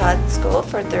I've taught school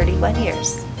for 31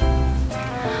 years.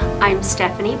 I'm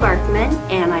Stephanie Barkman,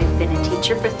 and I've been a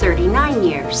teacher for 39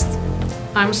 years.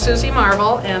 I'm Susie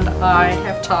Marvel, and I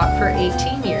have taught for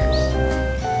 18 years.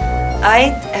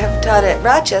 I have taught at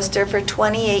Rochester for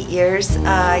 28 years.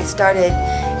 I started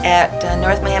at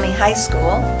North Miami High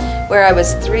School, where I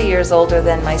was 3 years older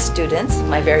than my students,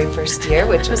 my very first year,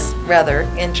 which was rather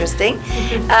interesting.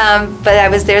 But I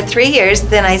was there 3 years,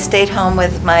 then I stayed home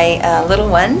with my little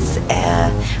ones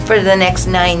for the next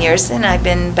 9 years, and I've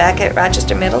been back at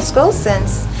Rochester Middle School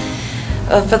since,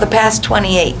 for the past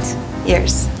 28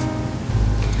 years.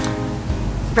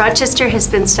 Rochester has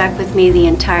been stuck with me the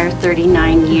entire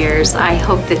 39 years. I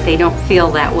hope that they don't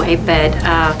feel that way, but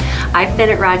I've been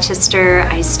at Rochester.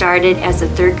 I started as a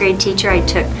 3rd grade teacher. I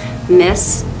took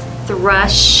Miss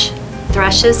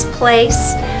Thrush's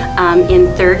place in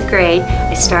 3rd grade.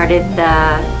 I started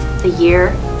the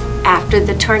year after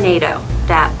the tornado,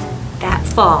 that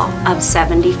fall of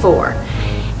 '74.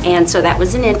 And so that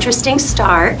was an interesting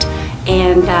start.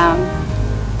 And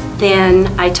then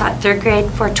I taught 3rd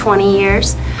grade for 20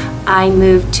 years. I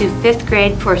moved to 5th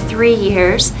grade for 3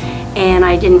 years, and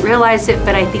I didn't realize it,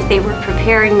 but I think they were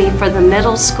preparing me for the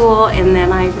middle school, and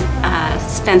then I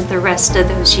spent the rest of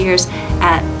those years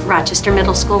at Rochester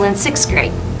Middle School in 6th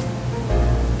grade.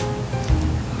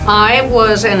 I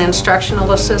was an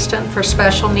instructional assistant for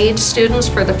special needs students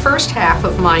for the first half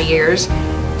of my years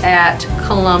at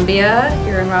Columbia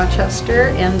here in Rochester,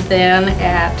 and then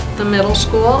at the middle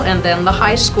school, and then the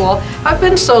high school. I've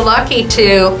been so lucky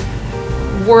to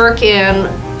work in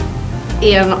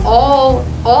all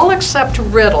except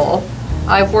Riddle.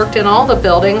 I've worked in all the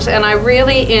buildings, and I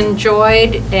really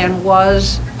enjoyed and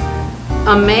was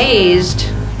amazed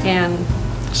and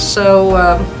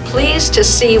so pleased to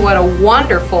see what a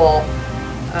wonderful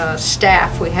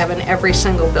staff we have in every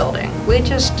single building.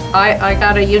 I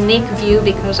got a unique view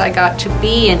because I got to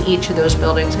be in each of those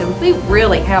buildings, and we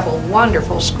really have a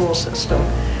wonderful school system.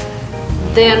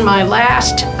 Then my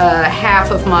last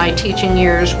half of my teaching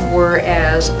years were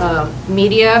as a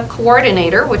media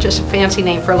coordinator, which is a fancy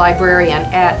name for librarian,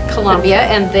 at Columbia,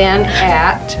 and then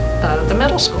at the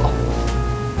middle school.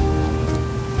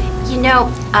 You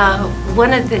know,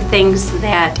 one of the things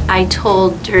that I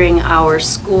told during our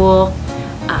school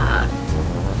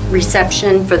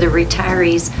reception for the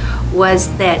retirees was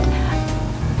that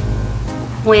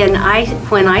when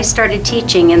I started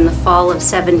teaching in the fall of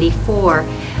 '74,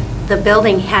 the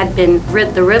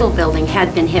Riddle building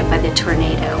had been hit by the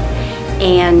tornado,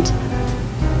 and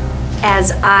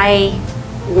as I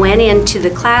went into the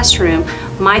classroom,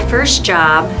 my first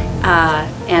job,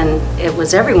 and it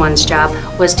was everyone's job,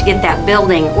 was to get that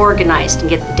building organized and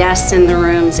get the desks in the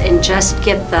rooms and just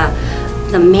get the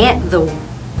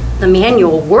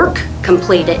manual work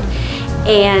completed.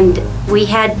 And we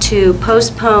had to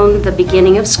postpone the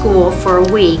beginning of school for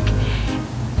a week.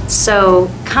 So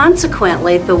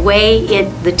consequently, the way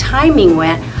the timing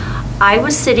went, I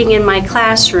was sitting in my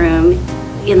classroom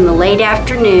in the late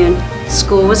afternoon.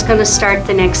 School was going to start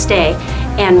the next day,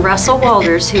 and Russell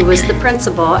Walters, who was the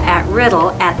principal at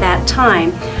Riddle at that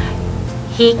time,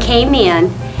 he came in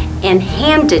and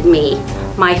handed me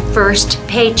my first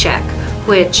paycheck,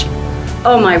 which,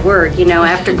 oh my word,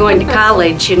 after going to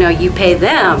college, you pay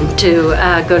them to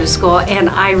go to school, and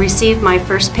I received my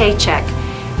first paycheck.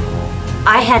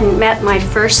 I hadn't met my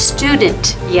first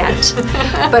student yet,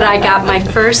 but I got my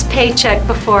first paycheck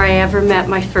before I ever met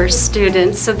my first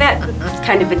student. So that's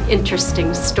kind of an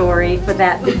interesting story for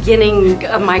that beginning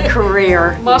of my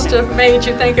career. Must have made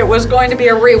you think it was going to be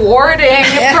a rewarding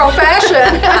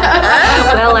profession.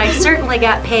 Well, I certainly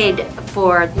got paid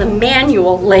for the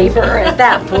manual labor at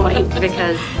that point,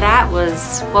 because that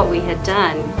was what we had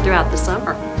done throughout the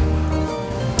summer.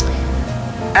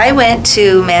 I went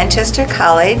to Manchester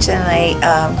College and I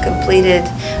completed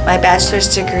my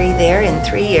bachelor's degree there in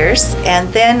 3 years,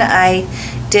 and then I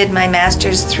did my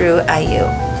master's through IU.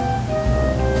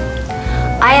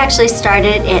 I actually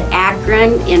started at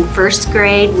Akron in first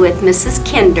grade with Mrs.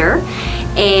 Kinder,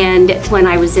 and when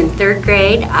I was in third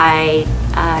grade, I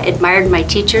admired my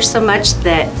teacher so much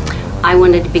that I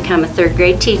wanted to become a third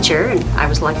grade teacher, and I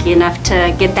was lucky enough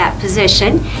to get that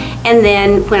position. And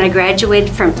then when I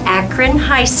graduated from Akron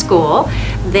High School,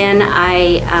 then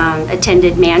I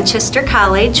attended Manchester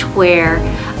College, where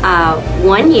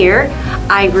 1 year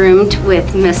I roomed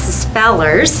with Mrs.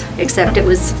 Fellers, except it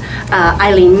was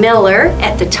Eileen Miller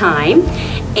at the time,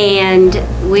 and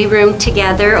we roomed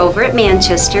together over at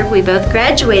Manchester. We both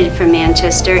graduated from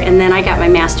Manchester, and then I got my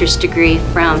master's degree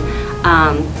from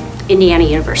Indiana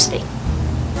University.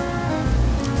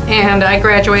 And I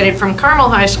graduated from Carmel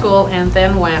High School and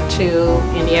then went to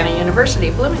Indiana University,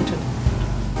 Bloomington.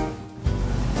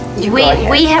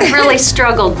 We have really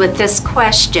struggled with this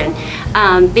question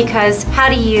because how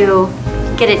do you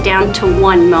get it down to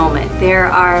one moment? There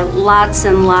are lots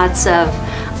and lots of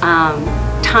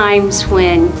times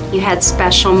when you had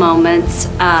special moments,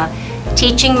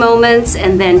 teaching moments,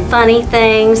 and then funny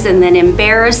things, and then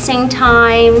embarrassing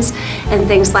times, and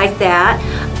things like that.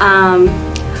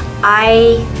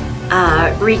 I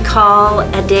recall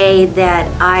a day that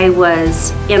I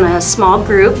was in a small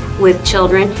group with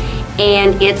children,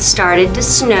 and it started to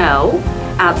snow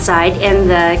outside, and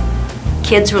the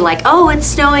kids were like, oh, it's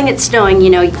snowing,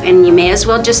 and you may as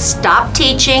well just stop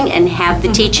teaching and have the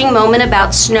teaching moment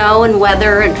about snow and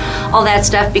weather and all that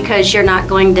stuff, because you're not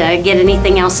going to get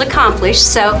anything else accomplished.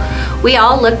 So we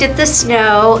all looked at the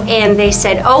snow, and they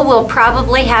said, oh, we'll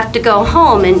probably have to go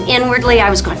home. And inwardly I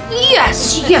was going,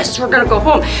 yes, we're going to go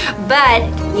home. But,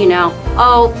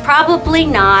 oh, probably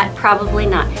not.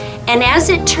 And as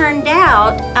it turned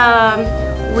out,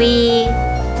 we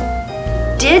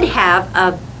did have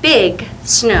a big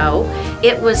snow.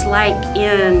 It was like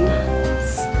in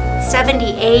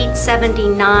 78,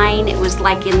 79, it was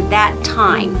like in that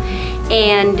time.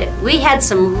 And we had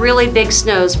some really big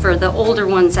snows. For the older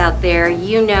ones out there,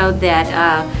 you know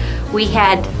that we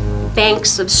had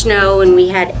banks of snow, and we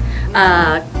had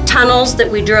tunnels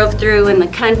that we drove through in the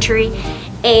country.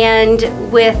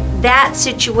 And with that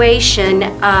situation,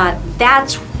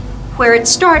 that's where it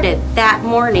started that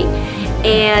morning.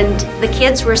 And the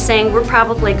kids were saying, we're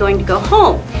probably going to go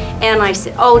home. And I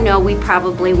said, oh no, we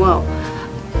probably won't.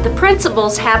 The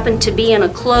principals happened to be in a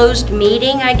closed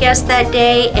meeting, I guess, that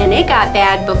day, and it got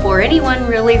bad before anyone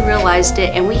really realized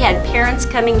it. And we had parents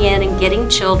coming in and getting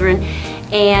children.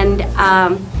 And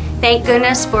thank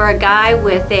goodness for a guy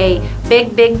with a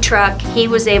big truck. He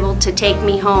was able to take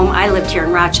me home. I lived here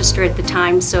in Rochester at the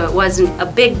time, so it wasn't a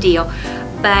big deal.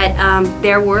 But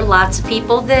there were lots of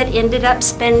people that ended up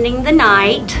spending the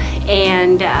night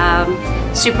and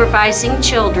supervising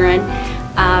children.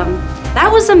 That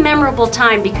was a memorable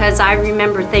time, because I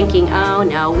remember thinking, oh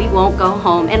no, we won't go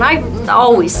home. And I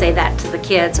always say that to the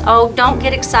kids. Oh, don't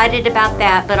get excited about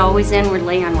that, but always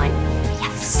inwardly I'm like,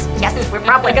 yes, we're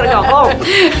probably gonna go home.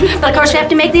 But of course we have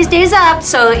to make these days up,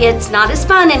 so it's not as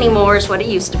fun anymore as what it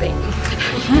used to be.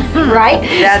 Right?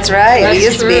 That's right. That's We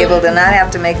used true. to be able to not have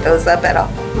to make those up at all.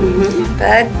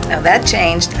 But no, that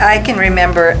changed. I can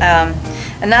remember a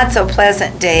not so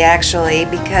pleasant day, actually,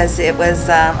 because it was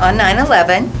on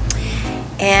 9/11,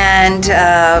 and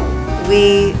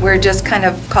we were just kind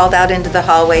of called out into the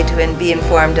hallway to be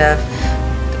informed of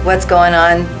what's going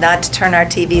on, not to turn our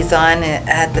TVs on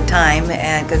at the time,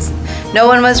 because no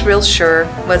one was real sure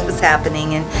what was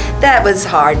happening, and that was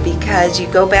hard because you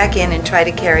go back in and try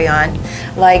to carry on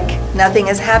like nothing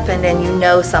has happened, and you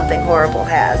know something horrible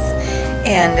has.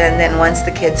 And then once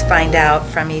the kids find out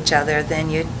from each other, then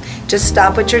you just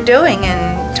stop what you're doing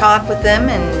and talk with them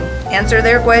and answer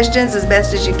their questions as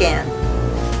best as you can.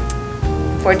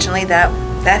 Fortunately, that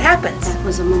happens. That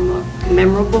was a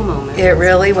memorable moment. It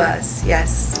really was,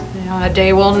 yes. A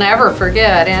day we'll never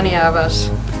forget, any of us.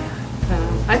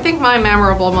 I think my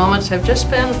memorable moments have just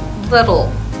been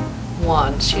little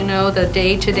ones, you know, the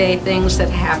day-to-day things that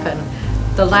happen.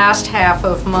 The last half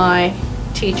of my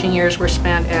teaching years were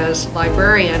spent as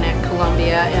librarian at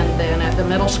Columbia and then at the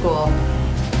middle school.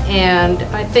 And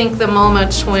I think the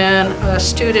moments when a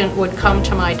student would come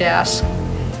to my desk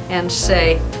and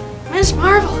say, "Ms.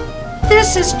 Marvel,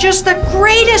 this is just the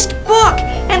greatest book,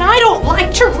 and I don't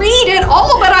like to read at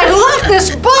all, but I love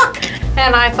this book."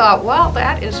 And I thought, well,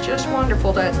 that is just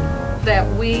wonderful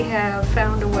that we have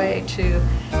found a way to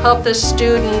help the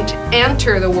student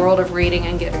enter the world of reading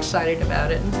and get excited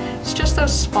about it. And it's just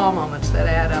those small moments that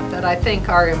add up that I think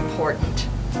are important.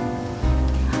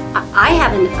 I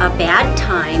have a bad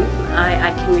time.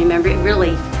 I can remember it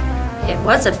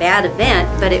was a bad event,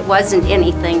 but it wasn't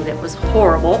anything that was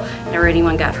horrible or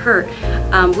anyone got hurt.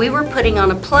 We were putting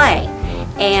on a play,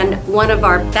 and one of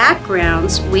our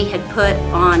backgrounds we had put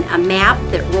on a map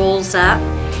that rolls up,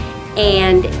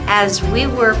 and as we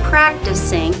were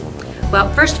practicing, well,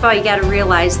 first of all, you got to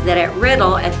realize that at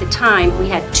Riddle at the time we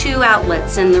had 2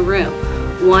 outlets in the room.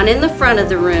 One in the front of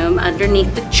the room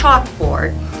underneath the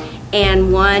chalkboard,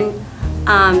 and one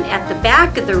at the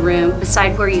back of the room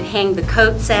beside where you hang the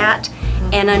coats at,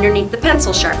 and underneath the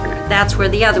pencil sharpener. That's where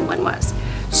the other one was.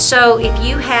 So if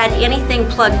you had anything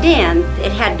plugged in,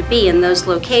 it had to be in those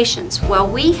locations. Well,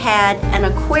 we had an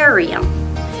aquarium,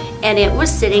 and it was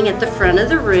sitting at the front of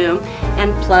the room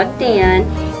and plugged in,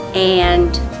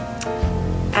 and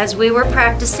as we were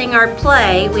practicing our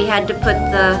play, we had to put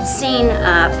the scene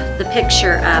up, the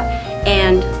picture up,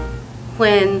 and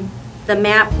when the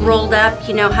map rolled up,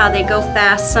 you know how they go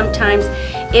fast sometimes,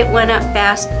 it went up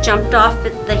fast, jumped off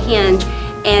at the hinge,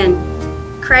 and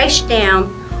crashed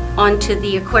down onto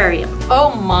the aquarium.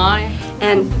 Oh my.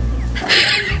 And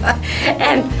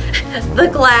and the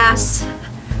glass,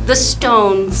 the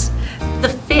stones, the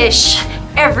fish,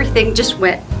 everything just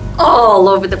went all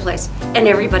over the place, and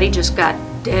everybody just got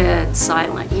dead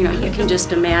silent. You know, you can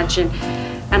just imagine.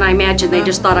 And I imagine they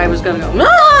just thought I was going to go,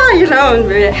 "Ah!" you know,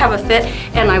 and have a fit.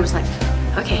 And I was like,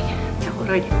 okay, now what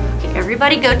do I do? Okay,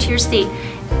 everybody go to your seat.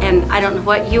 And I don't know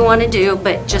what you want to do,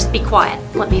 but just be quiet.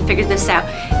 Let me figure this out.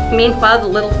 Meanwhile, the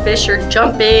little fish are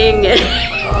jumping.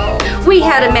 And we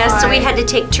had a mess, so we had to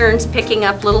take turns picking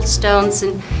up little stones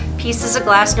and pieces of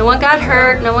glass. No one got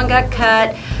hurt, no one got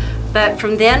cut. But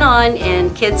from then on,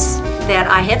 and kids that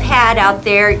I have had out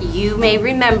there, you may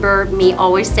remember me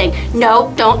always saying,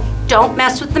 "No, don't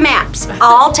mess with the maps.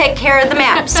 I'll take care of the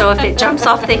maps. So if it jumps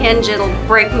off the hinge, it'll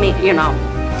break me, you know.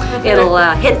 It'll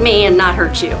hit me and not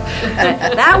hurt you."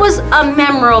 That was a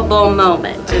memorable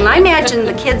moment. And I imagine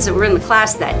the kids that were in the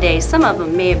class that day, some of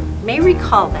them may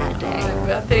recall that day. I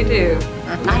bet they do.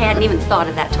 And I hadn't even thought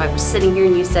of that till I was sitting here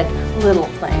and you said little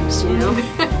things, you know.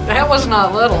 That was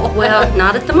not little. Well,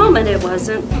 not at the moment, it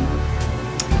wasn't.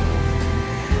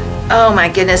 Oh my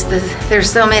goodness, there's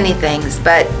so many things,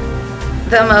 but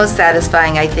the most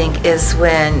satisfying, I think, is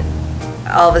when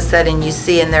all of a sudden you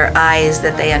see in their eyes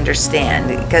that they understand,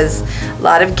 because a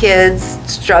lot of kids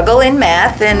struggle in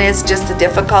math, and it's just a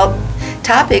difficult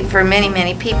topic for many,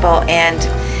 many people, and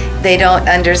they don't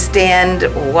understand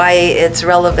why it's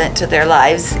relevant to their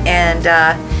lives. And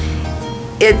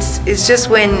it's just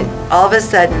when all of a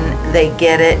sudden they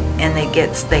get it, and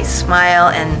they smile,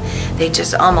 and they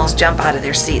just almost jump out of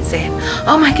their seat saying,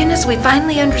 "Oh my goodness, we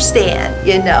finally understand,"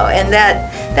 you know. And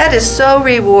that is so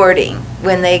rewarding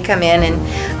when they come in, and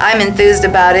I'm enthused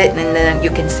about it, and then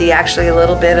you can see actually a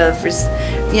little bit of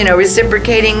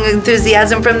reciprocating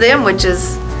enthusiasm from them, which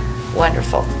is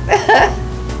wonderful.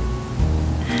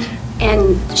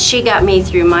 And she got me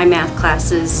through my math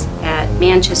classes at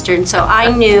Manchester, and so I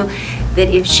knew that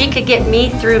if she could get me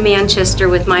through Manchester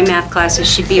with my math classes,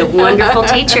 she'd be a wonderful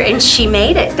teacher, and she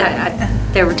made it.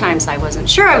 There were times I wasn't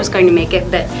sure I was going to make it,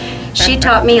 but she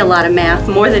taught me a lot of math,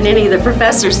 more than any of the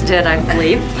professors did, I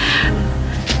believe.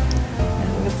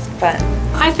 It was fun.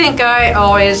 I think I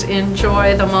always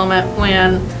enjoy the moment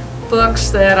when books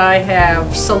that I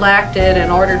have selected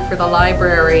and ordered for the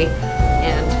library,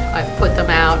 and I've put them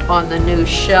out on the new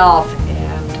shelf,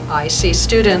 and I see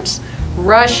students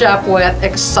rush up with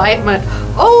excitement,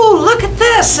 oh, look at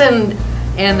this, and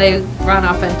they run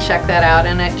up and check that out,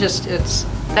 and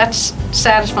that's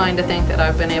satisfying to think that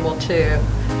I've been able to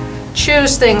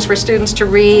choose things for students to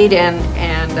read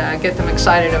and get them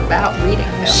excited about reading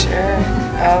them. Sure.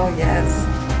 Oh, yes.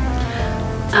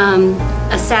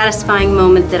 A satisfying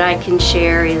moment that I can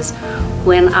share is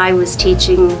when I was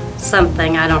teaching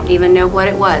something, I don't even know what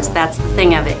it was. That's the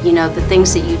thing of it, you know, the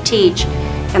things that you teach,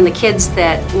 and the kids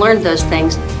that learned those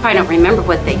things probably don't remember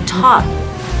what they taught,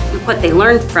 what they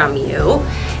learned from you,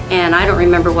 and I don't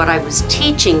remember what I was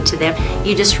teaching to them.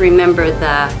 You just remember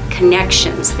the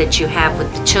connections that you have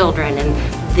with the children and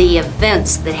the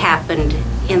events that happened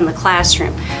in the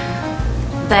classroom.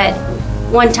 But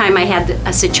one time I had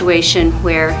a situation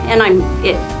where, and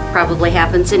it probably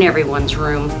happens in everyone's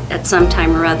room at some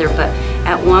time or other, but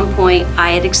at one point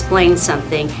I had explained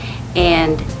something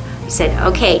and I said,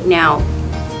 okay, now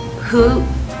who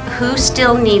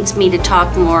still needs me to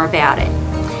talk more about it?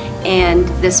 And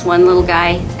this one little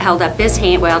guy held up his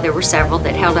hand. Well, there were several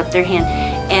that held up their hand,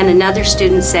 and another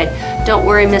student said, don't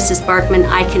worry, Mrs. Barkman,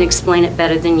 I can explain it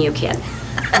better than you can.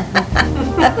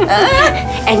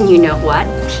 And you know what?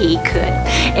 He could.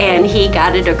 And he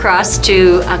got it across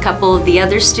to a couple of the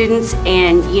other students,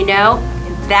 and you know,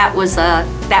 that was a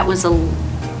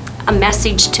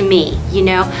message to me. You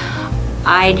know,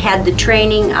 I'd had the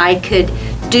training, I could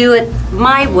do it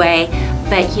my way,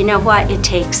 but you know what? It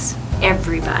takes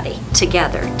everybody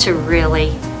together to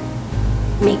really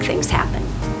make things happen.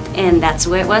 And that's the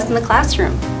way it was in the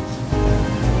classroom.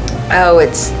 Oh,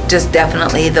 it's just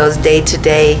definitely those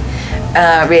day-to-day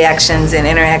reactions and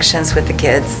interactions with the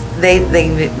kids.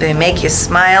 They make you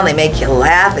smile, they make you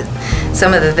laugh at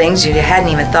some of the things you hadn't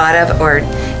even thought of, or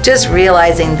just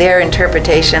realizing their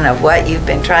interpretation of what you've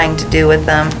been trying to do with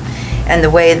them, and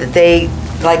the way that they,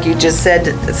 like you just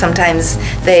said, sometimes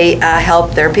they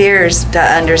help their peers to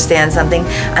understand something.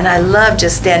 And I love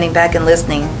just standing back and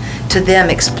listening to them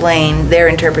explain their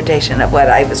interpretation of what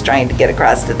I was trying to get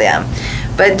across to them.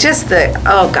 But just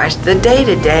the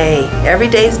day-to-day, every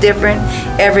day's different,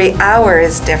 every hour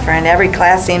is different, every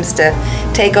class seems to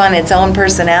take on its own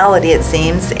personality, it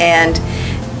seems, and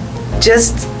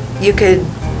just you could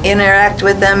interact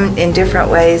with them in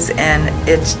different ways, and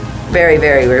it's very,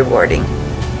 very rewarding.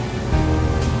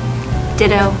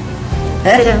 Ditto.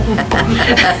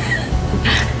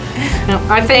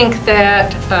 I think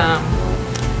that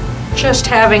just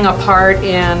having a part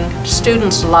in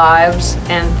students' lives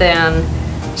and then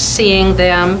seeing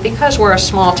them, because we're a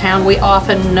small town, we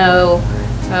often know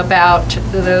about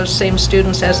those same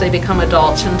students as they become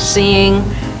adults, and seeing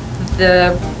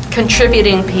the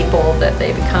contributing people that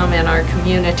they become in our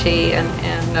community, and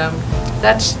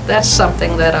that's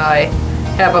something that I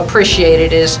have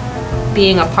appreciated, is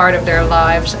being a part of their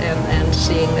lives and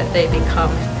seeing that they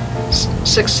become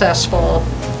successful,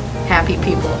 happy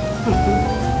people.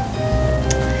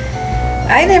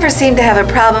 I never seem to have a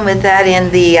problem with that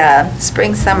in the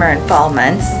spring, summer, and fall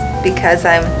months, because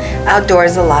I'm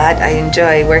outdoors a lot. I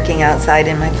enjoy working outside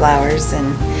in my flowers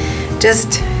and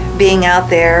just being out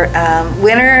there.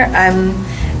 Winter, I'm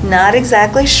not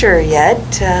exactly sure yet,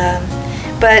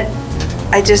 but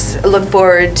I just look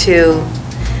forward to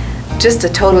just a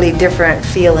totally different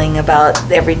feeling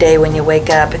about every day when you wake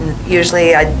up. And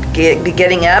usually I'd be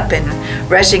getting up and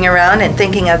rushing around and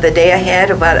thinking of the day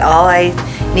ahead about all I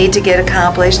need to get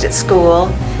accomplished at school.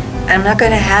 I'm not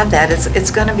going to have that. It's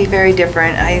going to be very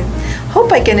different. I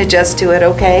hope I can adjust to it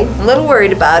okay. I'm a little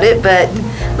worried about it, but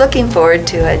looking forward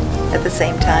to it at the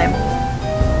same time.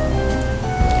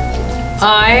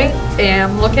 I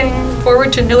am looking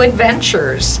forward to new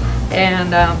adventures,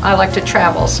 and I like to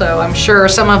travel, so I'm sure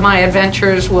some of my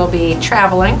adventures will be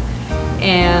traveling.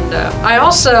 And I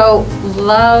also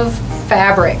love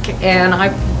fabric, and I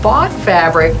bought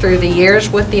fabric through the years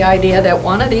with the idea that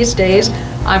one of these days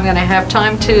I'm going to have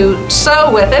time to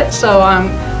sew with it, so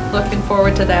I'm looking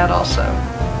forward to that also.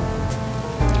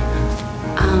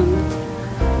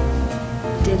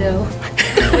 Ditto.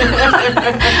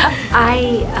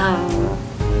 I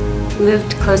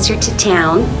moved closer to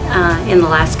town in the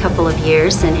last couple of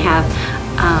years and have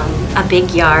a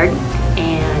big yard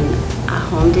and a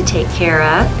home to take care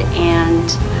of,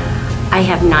 and I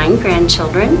have 9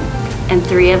 grandchildren, and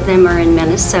 3 of them are in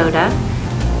Minnesota.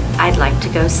 I'd like to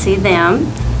go see them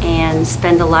and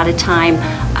spend a lot of time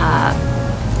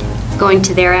going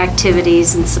to their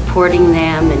activities and supporting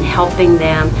them and helping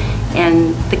them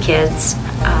and the kids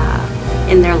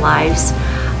in their lives.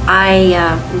 I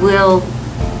will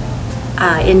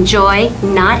enjoy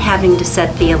not having to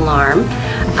set the alarm,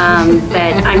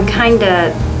 but I'm kind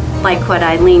of like what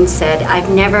Eileen said, I've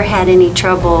never had any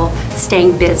trouble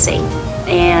staying busy.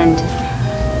 And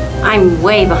I'm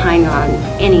way behind on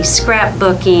any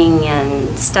scrapbooking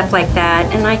and stuff like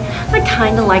that. And I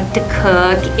kind of like to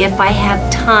cook if I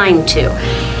have time to.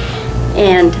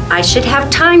 And I should have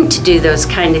time to do those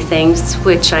kind of things,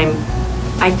 which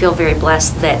I feel very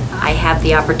blessed that I have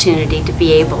the opportunity to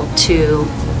be able to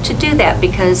do that,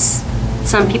 because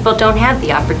some people don't have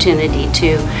the opportunity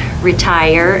to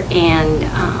retire and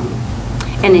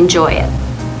enjoy it.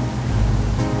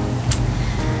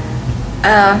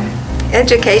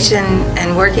 Education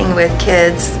and working with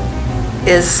kids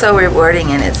is so rewarding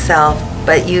in itself,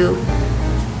 but you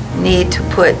need to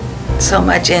put so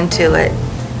much into it.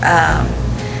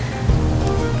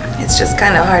 It's just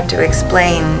kind of hard to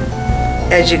explain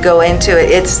as you go into it.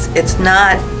 It's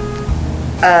not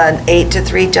an 8 to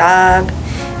 3 job.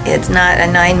 It's not a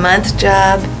 9-month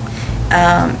job.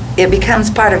 It becomes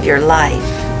part of your life,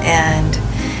 and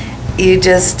you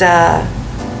just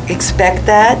expect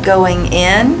that going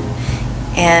in,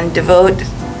 and devote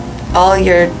all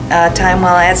your time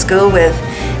while at school with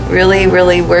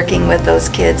really working with those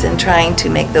kids and trying to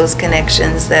make those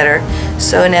connections that are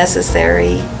so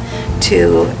necessary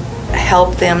to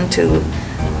help them to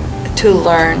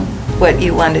learn what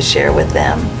you want to share with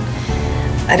them.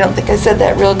 I don't think I said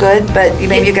that real good, but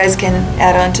maybe you guys can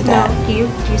add on to that. No,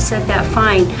 you said that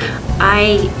fine.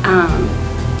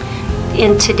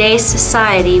 In today's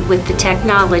society, with the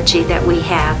technology that we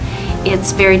have,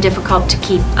 it's very difficult to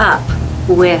keep up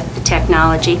with the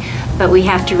technology, but we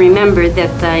have to remember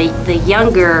that the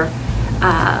younger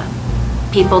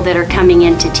people that are coming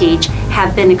in to teach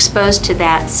have been exposed to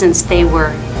that since they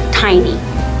were tiny.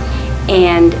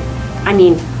 And I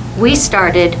mean, we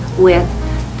started with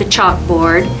the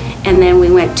chalkboard, and then we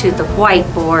went to the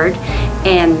whiteboard,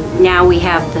 and now we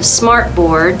have the smart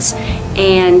boards.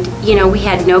 And you know, we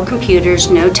had no computers,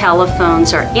 no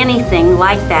telephones, or anything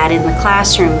like that in the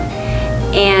classroom.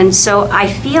 And so I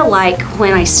feel like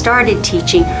when I started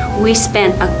teaching, we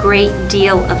spent a great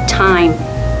deal of time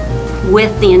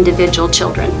with the individual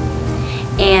children.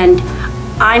 And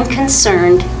I'm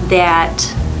concerned,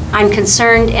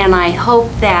 and I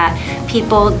hope that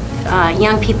people,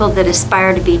 young people that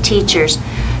aspire to be teachers,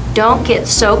 don't get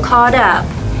so caught up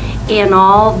in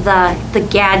all the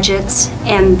gadgets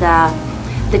and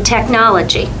the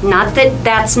technology. Not that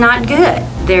that's not good.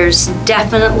 There's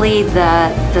definitely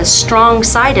the strong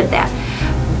side of that.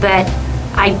 But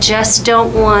I just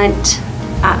don't want,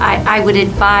 I would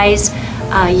advise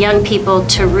young people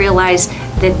to realize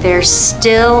that there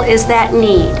still is that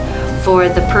need for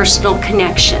the personal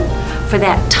connection, for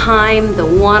that time, the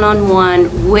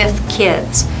one-on-one with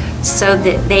kids, so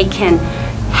that they can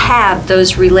have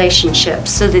those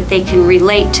relationships, so that they can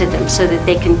relate to them, so that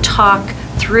they can talk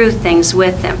through things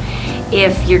with them.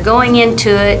 If you're going into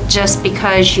it just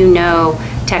because you know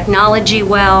technology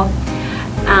well,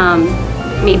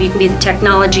 maybe you can be the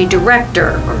technology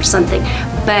director or something,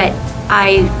 but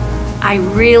I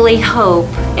really hope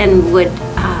and would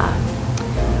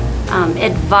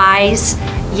advise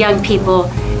young people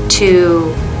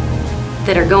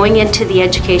that are going into the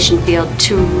education field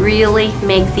to really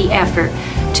make the effort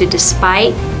to,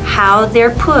 despite how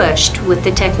they're pushed with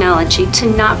the technology, to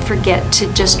not forget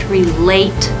to just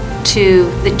relate to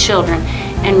the children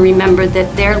and remember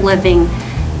that they're living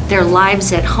their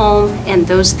lives at home, and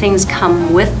those things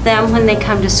come with them when they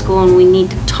come to school, and we need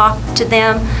to talk to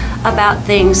them about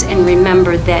things and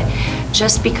remember that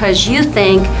just because you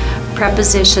think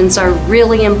prepositions are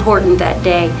really important that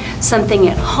day, something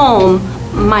at home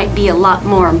might be a lot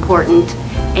more important,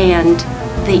 and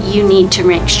that you need to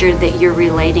make sure that you're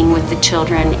relating with the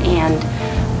children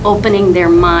and opening their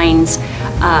minds,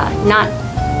 not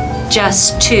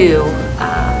just to,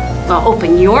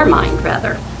 open your mind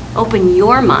rather. Open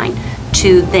your mind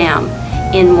to them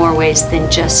in more ways than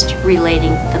just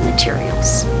relating the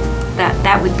materials.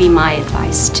 That would be my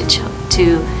advice to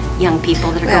young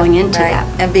people that are going into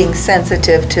that. And being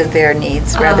sensitive to their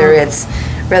needs, whether it's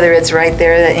right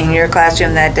there in your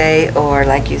classroom that day, or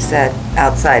like you said,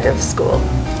 outside of school.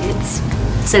 It's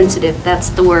sensitive, that's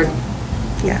the word.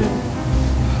 Yeah.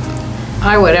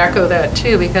 I would echo that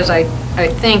too, because I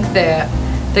think that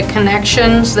the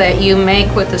connections that you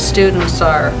make with the students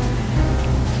are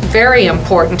very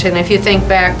important. And if you think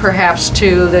back perhaps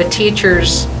to the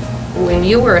teachers when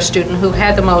you were a student who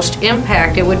had the most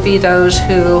impact, it would be those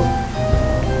who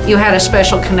you had a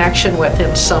special connection with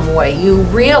in some way. You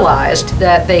realized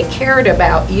that they cared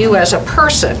about you as a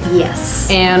person. Yes.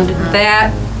 And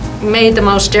that made the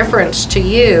most difference to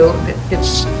you.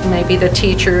 It's maybe the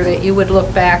teacher that you would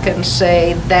look back and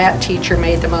say, that teacher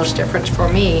made the most difference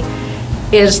for me.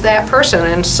 is that person.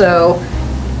 And so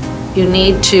you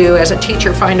need to, as a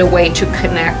teacher, find a way to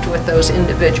connect with those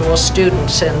individual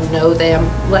students and know them.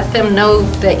 Let them know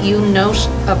that you know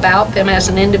about them as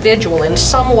an individual in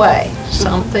some way,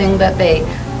 something that they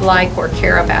like or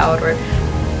care about, or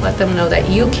let them know that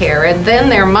you care. And then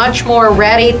they're much more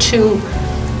ready to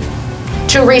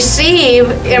receive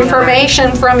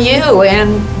information from you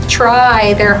and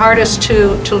try their hardest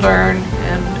to learn.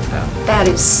 And that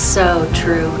is so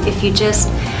true. If you just,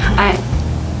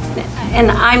 and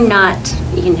I'm not,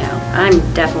 I'm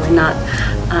definitely not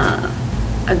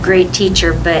a great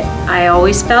teacher, but I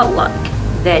always felt like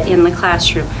that in the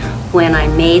classroom, when I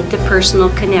made the personal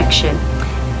connection,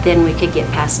 then we could get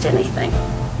past anything.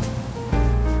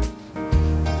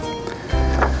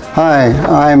 Hi,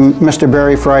 I'm Mr.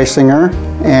 Barry Freisinger,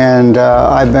 and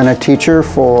I've been a teacher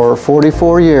for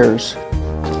 44 years.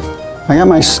 I got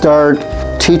my start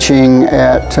teaching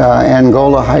at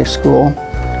Angola High School.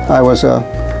 I was an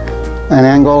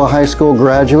Angola High School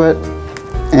graduate,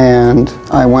 and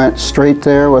I went straight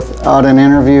there without an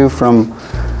interview from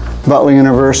Butler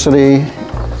University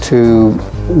to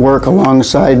work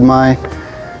alongside my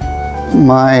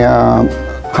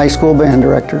high school band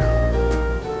director.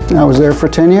 I was there for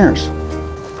 10 years.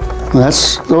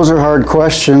 Those are hard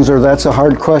questions, or that's a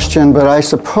hard question, but I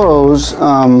suppose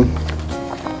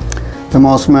the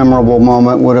most memorable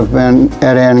moment would have been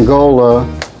at Angola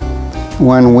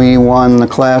when we won the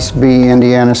Class B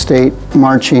Indiana State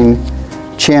Marching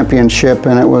Championship,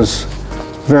 and it was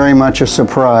very much a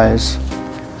surprise.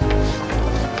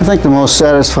 I think the most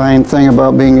satisfying thing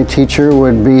about being a teacher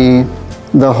would be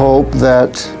the hope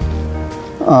that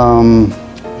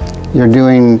you're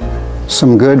doing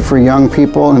some good for young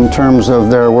people in terms of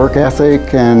their work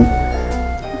ethic, and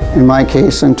in my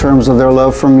case, in terms of their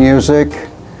love for music,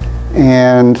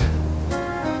 and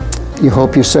you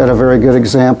hope you set a very good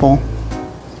example.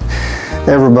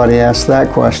 Everybody asks that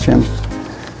question.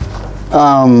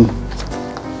 I'm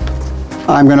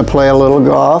going to play a little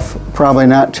golf, probably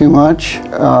not too much.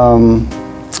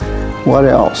 What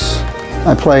else?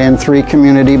 I play in 3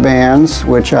 community bands,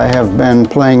 which I have been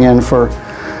playing in for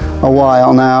a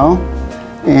while now.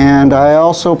 And I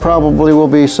also probably will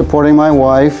be supporting my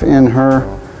wife in her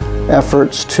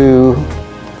efforts to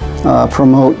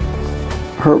promote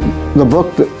the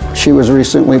book that she was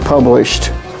recently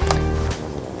published.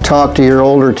 Talk to your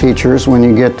older teachers when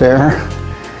you get there.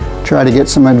 Try to get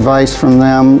some advice from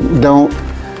them.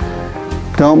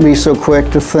 Don't be so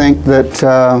quick to think that,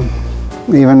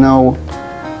 even though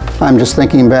I'm just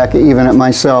thinking back even at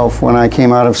myself when I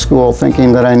came out of school,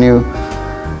 thinking that I knew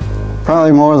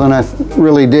probably more than I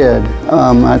really did.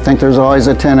 I think there's always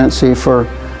a tendency for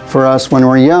us when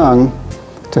we're young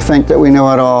to think that we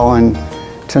know it all and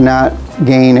to not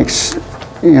gain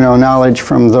knowledge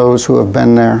from those who have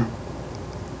been there.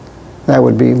 That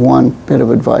would be one bit of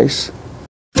advice.